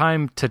lot of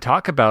time to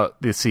talk about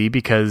the C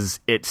because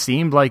it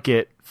seemed like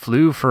it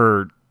flew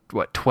for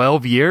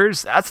 12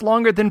 years? That's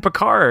longer than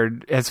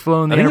Picard has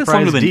flown the Enterprise D. That's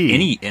longer than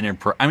any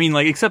Enterprise. I mean,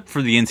 like, except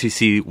for the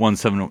NCC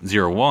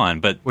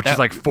 1701, which is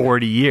like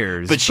 40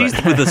 years. But she's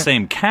with the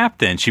same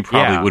captain. She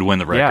probably would win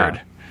the record.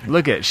 Yeah.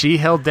 Look at, she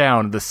held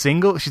down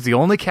she's the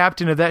only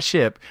captain of that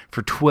ship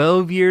for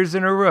 12 years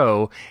in a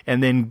row,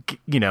 and then,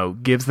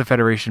 gives the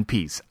Federation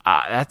peace.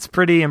 That's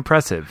pretty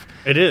impressive.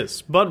 It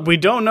is. But we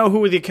don't know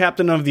who the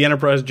captain of the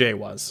Enterprise J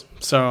was.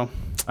 So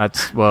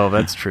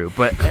that's true.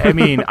 But I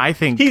mean, I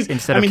think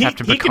instead of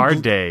Captain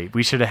Picard Day,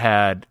 we should have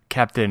had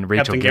Captain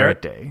Rachel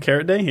Garrett Day.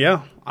 Garrett Day,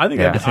 yeah. I think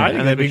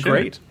that'd be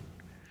great.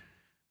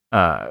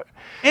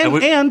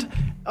 And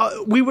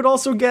we would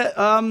also get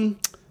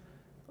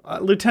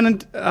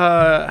Lieutenant.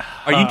 Are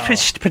you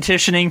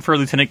petitioning for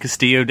Lieutenant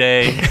Castillo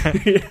Day?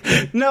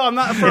 No, I'm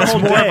not for a whole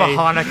more day. Of a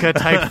Hanukkah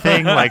type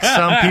thing. Like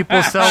some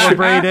people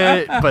celebrate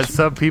it, but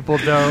some people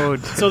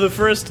don't. So the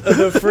first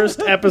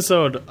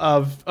episode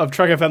of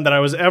Trek FM that I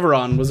was ever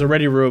on was a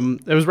Ready Room.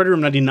 It was Ready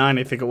Room 99,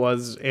 I think it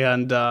was,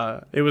 and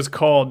it was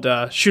called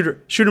Shooter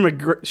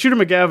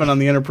McGavin on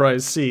the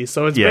Enterprise C.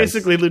 So it's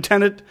basically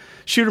Lieutenant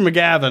Shooter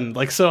McGavin.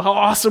 Like, so how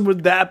awesome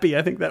would that be?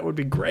 I think that would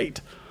be great.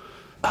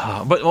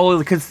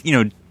 Because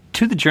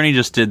To the Journey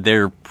just did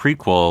their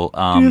prequel.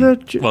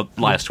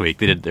 Last week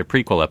they did their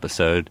prequel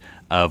episode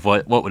of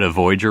what would a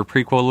Voyager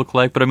prequel look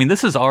like. But I mean,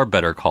 this is our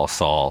Better Call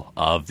Saul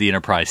of the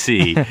Enterprise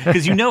C,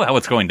 because how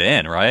it's going to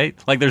end, right?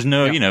 Like, there's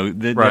no,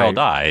 they all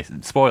die.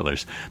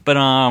 Spoilers, but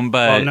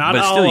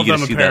still, you get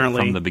to see that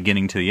from the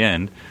beginning to the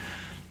end.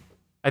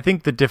 I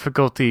think the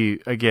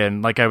difficulty,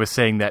 again, like I was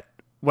saying, that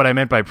what I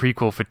meant by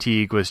prequel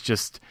fatigue was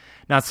just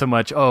not so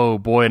much, oh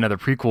boy, another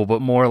prequel,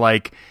 but more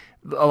like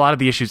a lot of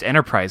the issues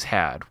Enterprise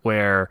had,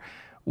 where,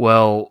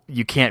 well,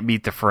 you can't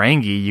meet the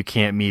Ferengi, you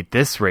can't meet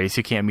this race,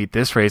 you can't meet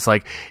this race.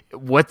 Like,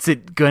 what's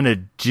it gonna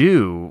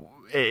do?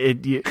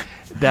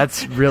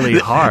 That's really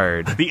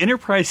hard. The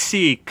Enterprise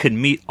C could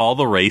meet all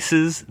the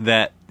races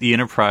that the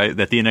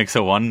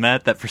NX-01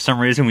 met, that for some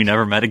reason we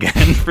never met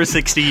again for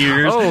 60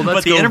 years. Oh,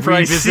 but the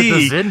Enterprise C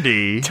the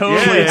Xindi.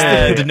 Totally, it's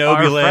the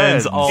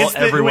Denobulans all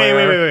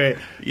everywhere. Wait.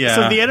 Yeah.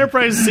 So the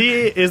Enterprise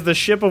C is the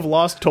ship of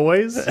lost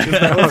toys? Is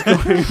that what's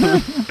going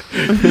on?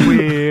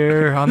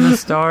 We're on the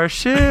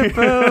starship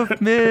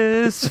of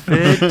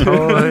misfit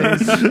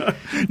toys.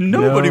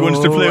 Nobody wants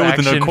to play with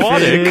an action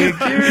aquatic.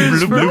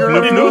 figures for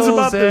Nobody knows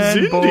about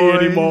the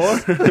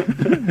girls Zindi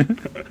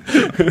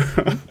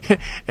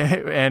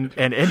and anymore.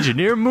 and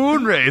engineer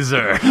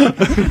Moonrazer.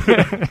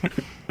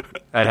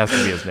 That has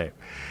to be his name.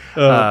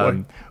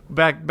 Boy.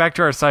 Back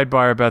to our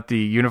sidebar about the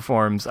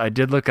uniforms. I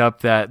did look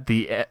up that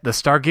the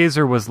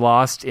Stargazer was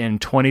lost in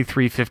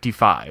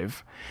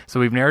 2355. So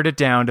we've narrowed it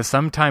down to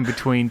sometime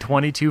between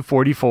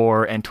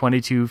 2244 and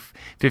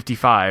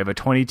 2255, a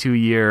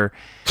 22-year...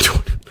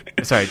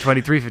 sorry,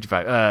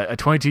 2355. A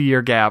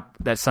 22-year gap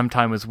that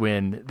sometime was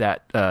when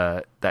that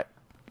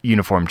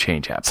uniform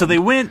change happened.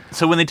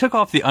 So when they took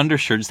off the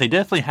undershirts, they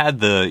definitely had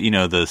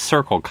the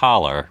circle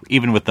collar,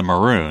 even with the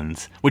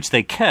maroons, which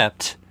they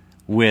kept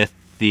with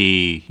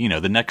the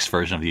next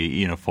version of the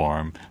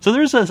uniform. So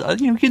there's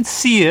you can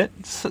see it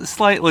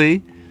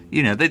slightly.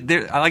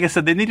 They like I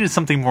said, they needed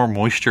something more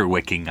moisture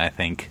wicking, I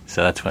think.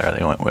 So that's where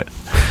they went with.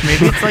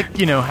 Maybe it's like,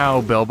 how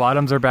bell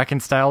bottoms are back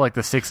in style, like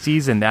the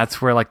 60s, and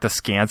that's where like the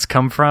scants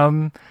come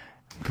from.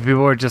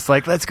 People were just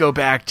like, let's go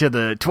back to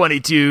the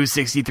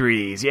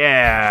 2263s.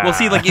 Yeah. Well,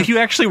 see, like if you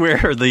actually wear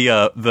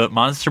the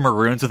Monster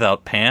Maroons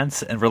without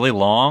pants and really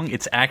long,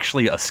 it's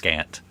actually a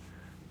scant.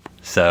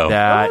 So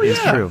that is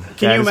true.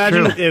 Can you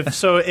imagine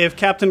if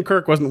Captain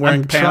Kirk wasn't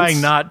wearing pants? Trying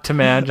not to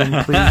imagine,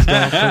 please don't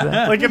do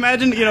that. Like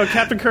imagine,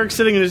 Captain Kirk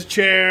sitting in his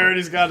chair and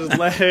he's got his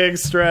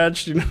legs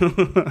stretched,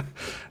 Yeah,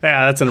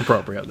 that's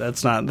inappropriate.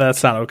 That's not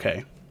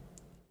okay.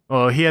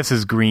 Well, he has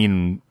his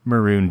green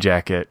maroon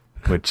jacket,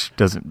 which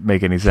doesn't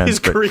make any sense. His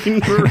green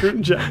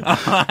maroon jacket.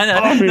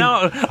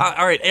 No,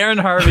 all right, Aaron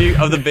Harvey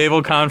of the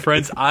Babel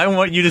Conference, I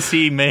want you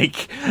to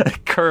make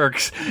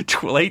Kirk's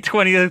late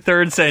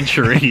 23rd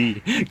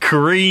century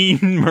green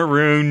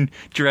maroon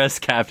dress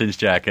captain's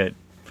jacket.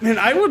 Man,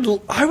 I would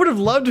have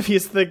loved if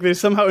they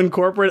somehow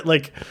incorporate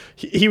like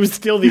he was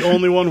still the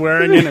only one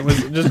wearing it. It was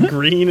just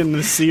green in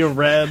the sea of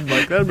red.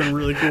 Like that'd been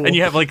really cool. And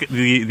you have like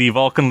the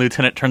Vulcan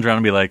lieutenant turns around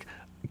and be like,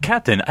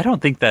 Captain, I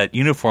don't think that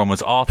uniform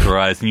was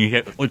authorized. And you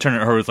get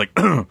Lieutenant Hurley's like,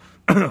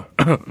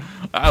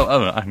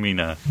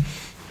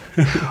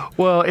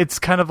 Well, it's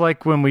kind of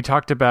like when we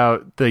talked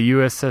about the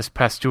USS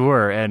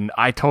Pasteur, and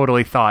I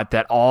totally thought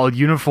that all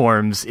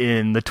uniforms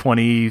in the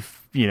 20,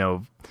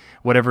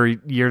 whatever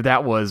year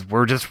that was,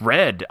 were just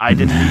red. I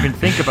didn't even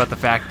think about the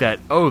fact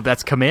that,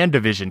 that's Command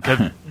Division,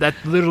 because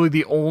that's literally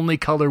the only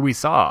color we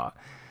saw.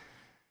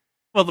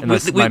 Well,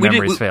 unless my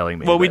memory's failing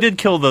me. Well, we did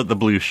kill the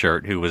blue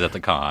shirt who was at the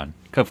con,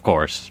 of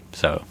course.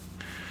 So,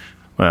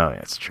 well,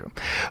 that's true.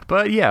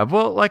 But yeah,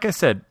 well, like I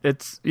said,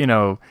 it's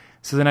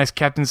this is a nice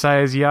captain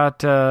size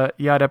yacht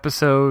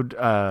episode.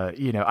 I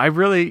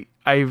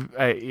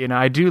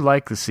do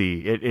like the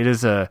sea. It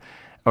is a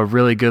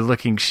really good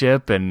looking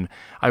ship, and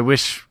I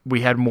wish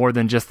we had more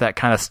than just that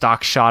kind of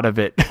stock shot of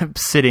it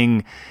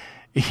sitting,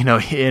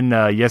 in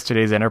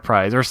yesterday's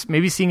Enterprise, or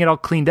maybe seeing it all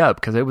cleaned up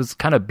because it was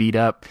kind of beat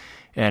up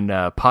and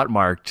pot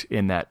marked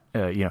in that,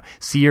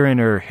 see her in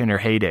her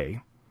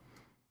heyday.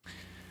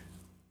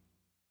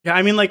 Yeah,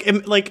 I mean, like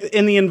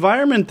in the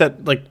environment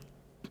that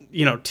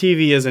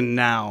TV is in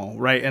now,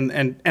 right,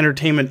 and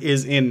entertainment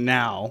is in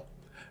now,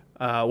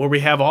 where we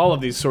have all of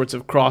these sorts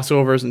of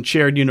crossovers and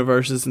shared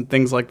universes and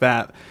things like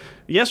that.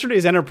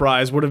 Yesterday's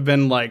Enterprise would have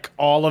been like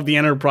all of the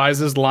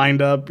Enterprises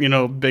lined up,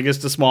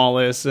 biggest to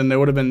smallest, and there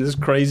would have been this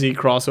crazy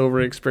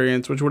crossover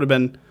experience, which would have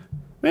been.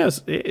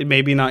 Yes, it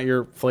may be not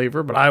your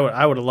flavor, but I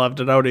would have loved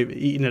it. I would have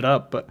eaten it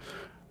up, but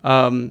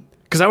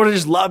because I would have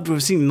just loved to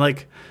have seen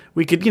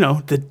we could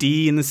the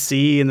D and the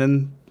C and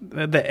then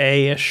the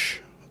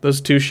A-ish, those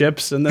two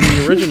ships, and then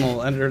the original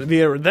that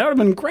would have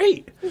been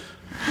great.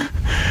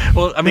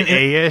 Well, I mean,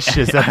 A-ish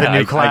is that the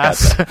new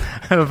class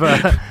of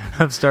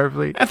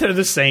Starfleet? They're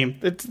the same.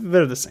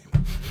 They're the same.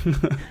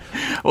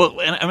 Well,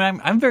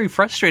 and I'm very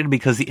frustrated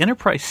because the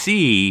Enterprise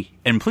C,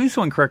 and please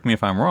someone correct me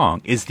if I'm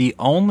wrong, is the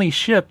only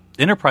ship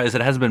Enterprise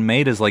that has been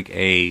made as like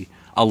a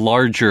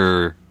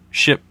larger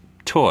ship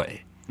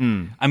toy.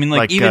 I mean,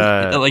 like even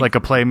like a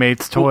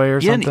Playmates toy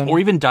or something, or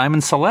even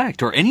Diamond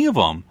Select, or any of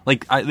them.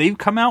 Like they've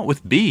come out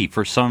with B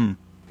for some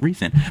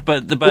reason,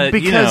 but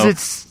because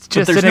it's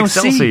just an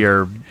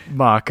Excelsior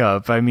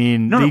mock-up. I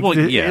mean,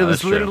 it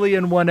was literally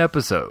in one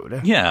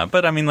episode. Yeah,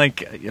 but I mean,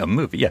 like a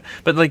movie. Yeah,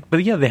 but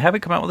they haven't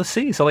come out with a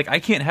C. So like, I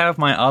can't have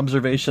my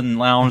observation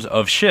lounge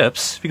of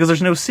ships because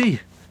there's no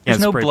C.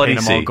 There's no bloody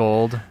them C. all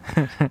gold.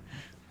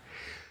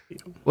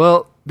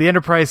 Well, the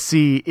Enterprise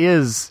C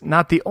is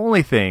not the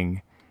only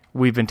thing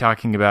we've been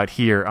talking about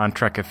here on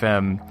Trek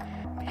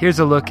FM. Here's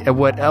a look at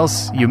what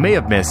else you may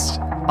have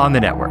missed on the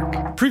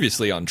network.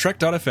 Previously on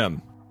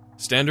Trek.fm,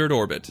 Standard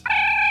Orbit.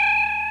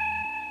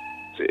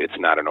 It's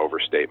not an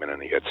overstatement,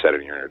 and you had said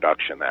in your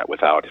introduction that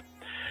without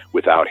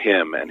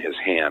him and his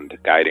hand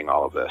guiding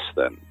all of this,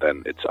 then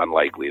it's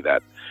unlikely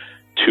that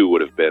 2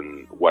 would have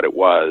been what it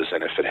was,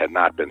 and if it had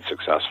not been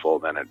successful,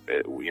 then it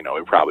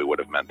probably would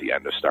have meant the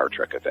end of Star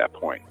Trek at that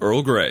point.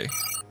 Earl Grey.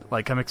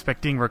 Like, I'm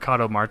expecting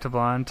Ricardo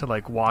Montalban to,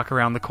 like, walk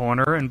around the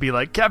corner and be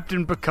like,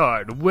 Captain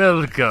Picard,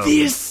 welcome.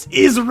 This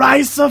is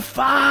Risa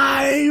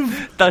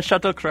 5! The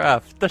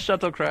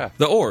shuttlecraft.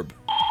 The Orb.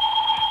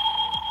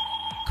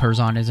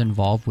 Curzon is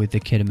involved with the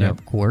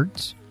Khitomer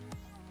Courts.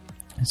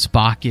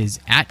 Spock is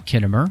at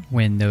Khitomer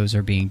when those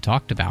are being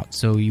talked about,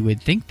 so you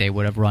would think they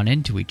would have run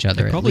into each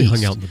other. They probably at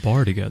least. hung out in the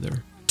bar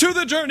together. To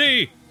the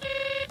journey!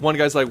 One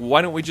guy's like,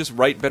 why don't we just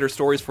write better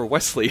stories for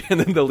Wesley?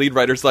 And then the lead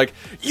writer's like,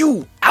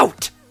 you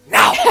out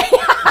now!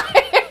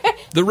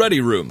 The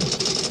Ready Room.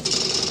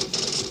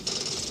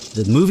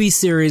 The movie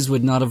series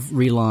would not have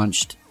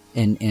relaunched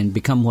and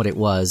become what it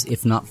was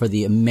if not for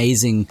the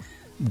amazing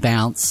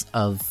bounce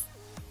of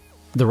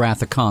The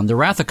Wrath of Khan. The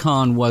Wrath of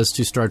Khan was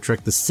to Star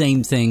Trek the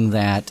same thing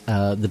that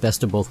The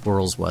Best of Both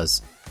Worlds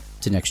was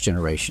to Next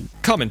Generation.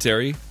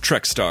 Commentary,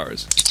 Trek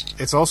Stars.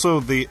 It's also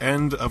the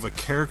end of a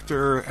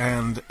character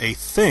and a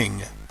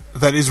thing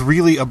that is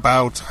really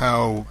about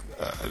how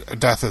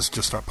death is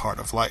just a part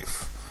of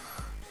life.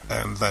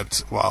 And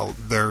that while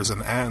there's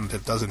an end,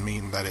 it doesn't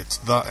mean that it's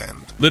the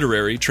end.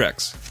 Literary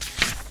Treks.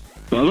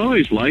 Well, I've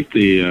always liked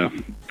I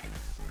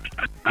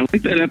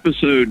like that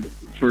episode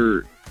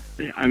for...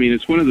 I mean,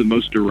 it's one of the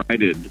most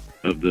derided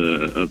of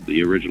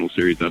the original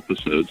series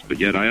episodes, but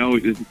yet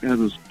it has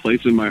this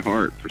place in my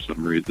heart for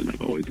some reason.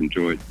 I've always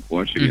enjoyed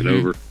watching it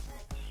over.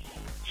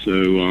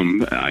 So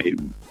I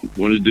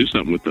wanted to do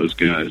something with those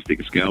guys, the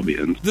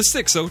Excalbians. The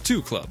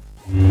 602 Club.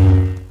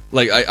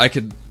 Like, I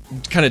could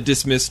kind of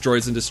dismiss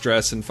Droids in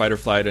Distress and Fight or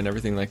Flight and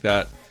everything like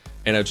that,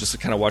 and I was just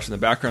kind of watching the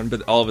background,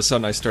 but all of a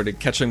sudden I started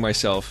catching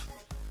myself,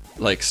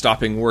 like,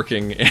 stopping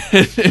working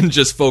and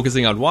just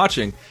focusing on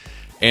watching.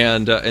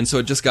 And so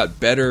it just got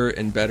better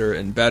and better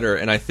and better.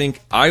 And I think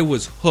I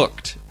was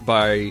hooked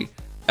by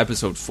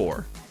episode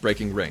 4,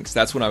 Breaking Ranks.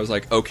 That's when I was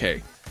like,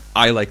 okay,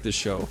 I like this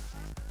show.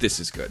 This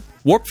is good.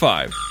 Warp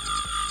 5.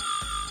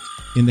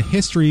 In the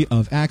history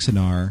of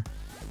Axanar,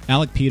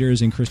 Alec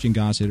Peters and Christian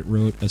Gossett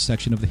wrote a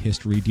section of the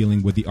history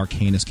dealing with the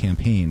Arcanus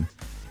campaign.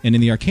 And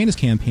in the Arcanus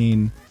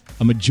campaign,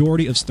 a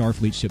majority of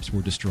Starfleet ships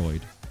were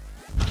destroyed.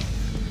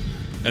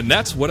 And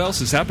that's what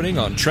else is happening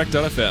on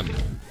Trek.fm.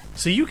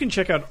 So you can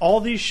check out all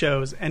these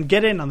shows and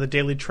get in on the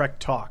Daily Trek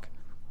Talk.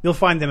 You'll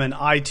find them in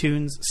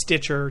iTunes,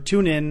 Stitcher,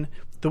 TuneIn,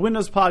 the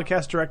Windows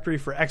Podcast Directory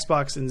for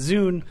Xbox and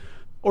Zune,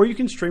 or you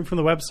can stream from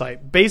the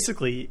website.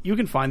 Basically, you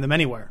can find them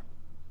anywhere.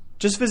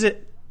 Just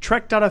visit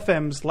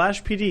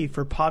trek.fm/PD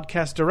for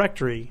Podcast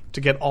Directory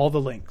to get all the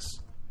links.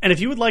 And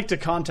if you would like to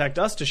contact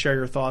us to share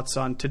your thoughts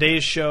on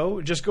today's show,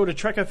 just go to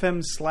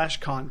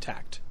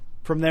trekfm/contact.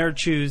 From there,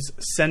 choose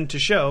Send to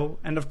Show,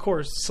 and of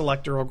course,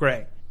 select Earl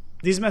Grey.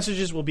 These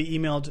messages will be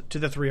emailed to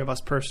the three of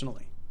us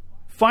personally.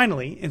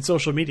 Finally, in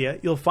social media,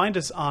 you'll find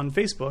us on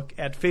Facebook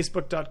at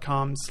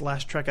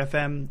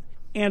facebook.com/TrekFM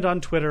and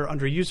on Twitter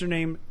under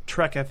username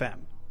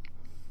TrekFM.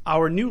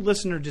 Our new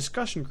listener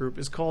discussion group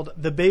is called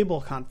The Babel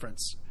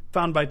Conference,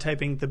 found by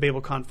typing The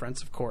Babel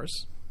Conference, of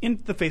course,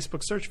 into the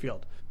Facebook search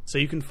field, so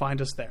you can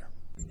find us there.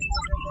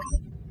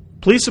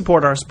 Please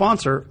support our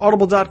sponsor,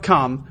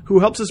 Audible.com, who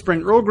helps us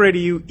bring Earl Grey to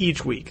you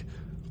each week.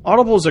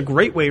 Audible is a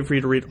great way for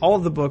you to read all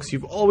of the books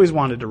you've always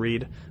wanted to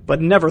read, but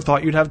never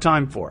thought you'd have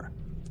time for.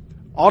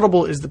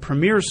 Audible is the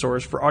premier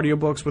source for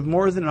audiobooks with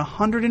more than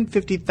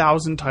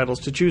 150,000 titles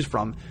to choose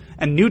from,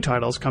 and new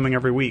titles coming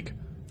every week.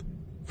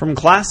 From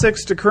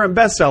classics to current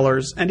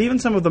bestsellers, and even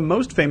some of the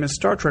most famous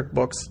Star Trek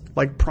books,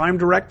 like Prime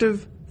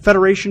Directive,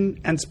 Federation,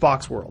 and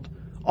Spock's World,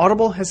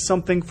 Audible has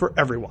something for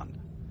everyone.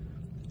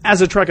 As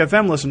a Trek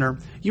FM listener,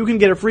 you can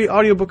get a free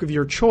audiobook of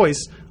your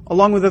choice,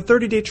 along with a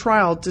 30-day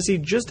trial to see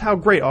just how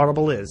great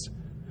Audible is.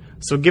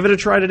 So give it a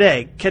try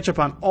today, catch up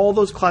on all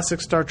those classic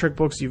Star Trek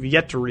books you've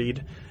yet to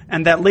read,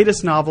 and that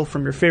latest novel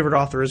from your favorite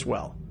author as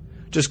well.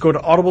 Just go to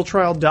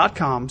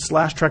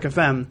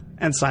audibletrial.com/TrekFM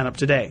and sign up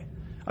today.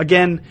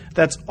 Again,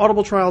 that's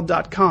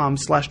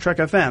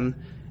audibletrial.com/TrekFM,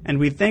 and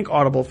we thank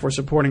Audible for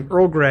supporting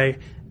Earl Grey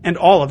and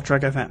all of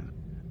Trek FM.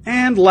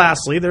 And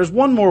lastly, there's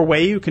one more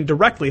way you can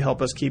directly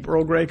help us keep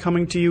Earl Grey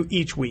coming to you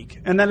each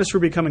week, and that is through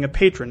becoming a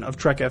patron of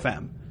Trek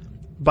FM.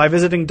 By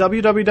visiting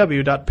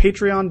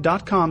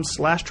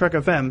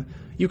www.patreon.com/TrekFM,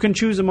 you can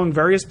choose among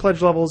various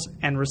pledge levels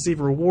and receive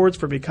rewards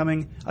for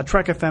becoming a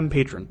Trek FM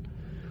patron.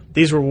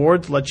 These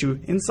rewards let you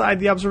inside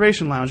the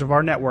observation lounge of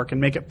our network and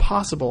make it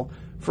possible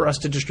for us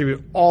to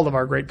distribute all of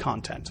our great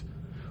content.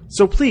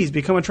 So please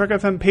become a Trek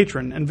FM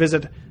patron and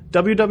visit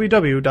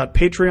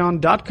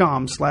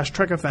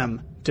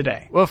www.patreon.com/TrekFM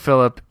today. Well,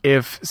 Philip,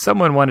 if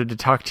someone wanted to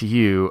talk to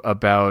you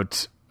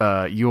about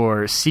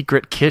your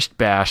secret Kish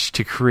bash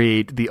to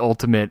create the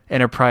ultimate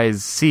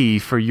Enterprise C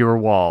for your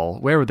wall,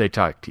 where would they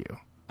talk to you?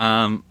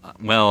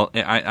 Well,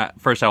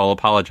 first I will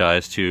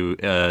apologize to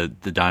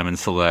the Diamond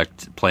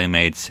Select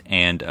playmates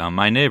and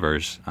my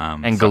neighbors.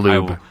 And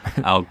Galoob.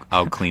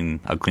 I'll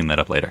clean that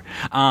up later.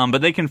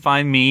 But they can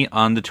find me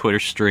on the Twitter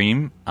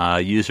stream,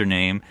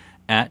 username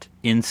at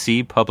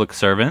NC Public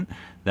Servant.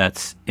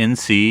 That's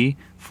NC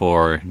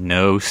for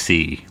no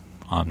C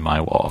on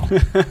my wall.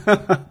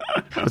 I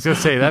was going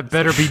to say, that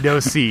better be no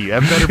C.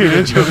 That better be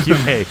the joke you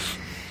make.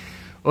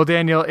 Well,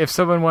 Daniel, if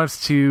someone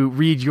wants to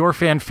read your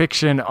fan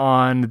fiction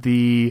on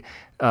the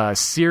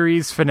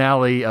series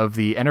finale of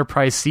the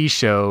Enterprise C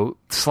show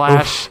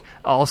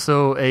 /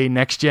 also a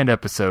Next Gen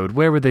episode,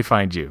 where would they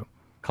find you?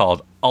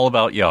 Called All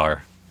About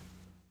Yar.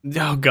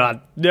 Oh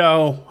God,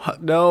 no,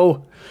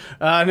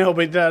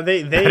 but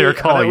they better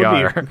call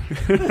Yar.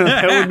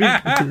 That would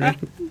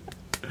be.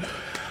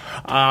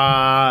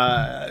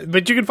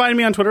 But you can find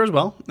me on Twitter as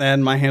well,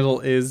 and my handle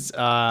is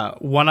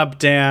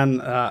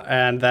OneUpDan,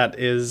 and that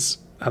is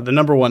the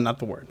number 1, not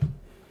the word.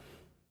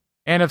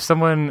 And if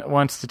someone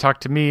wants to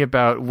talk to me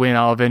about when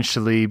I'll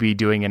eventually be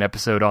doing an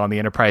episode on the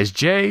Enterprise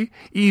J,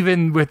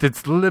 even with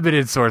its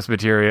limited source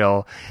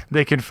material,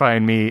 they can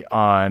find me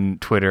on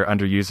Twitter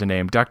under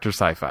username Dr.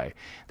 Sci-Fi.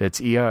 That's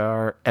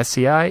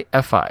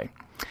ERSCIFI.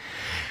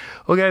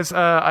 Well, guys,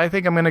 I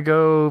think I'm going to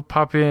go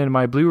pop in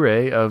my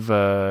Blu-ray of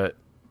the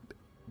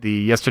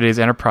yesterday's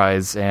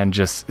Enterprise and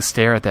just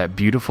stare at that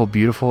beautiful,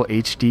 beautiful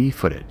HD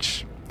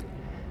footage.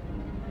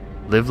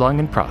 Live long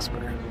and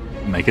prosper.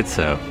 Make it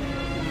so.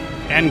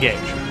 Engage.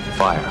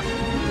 Fire.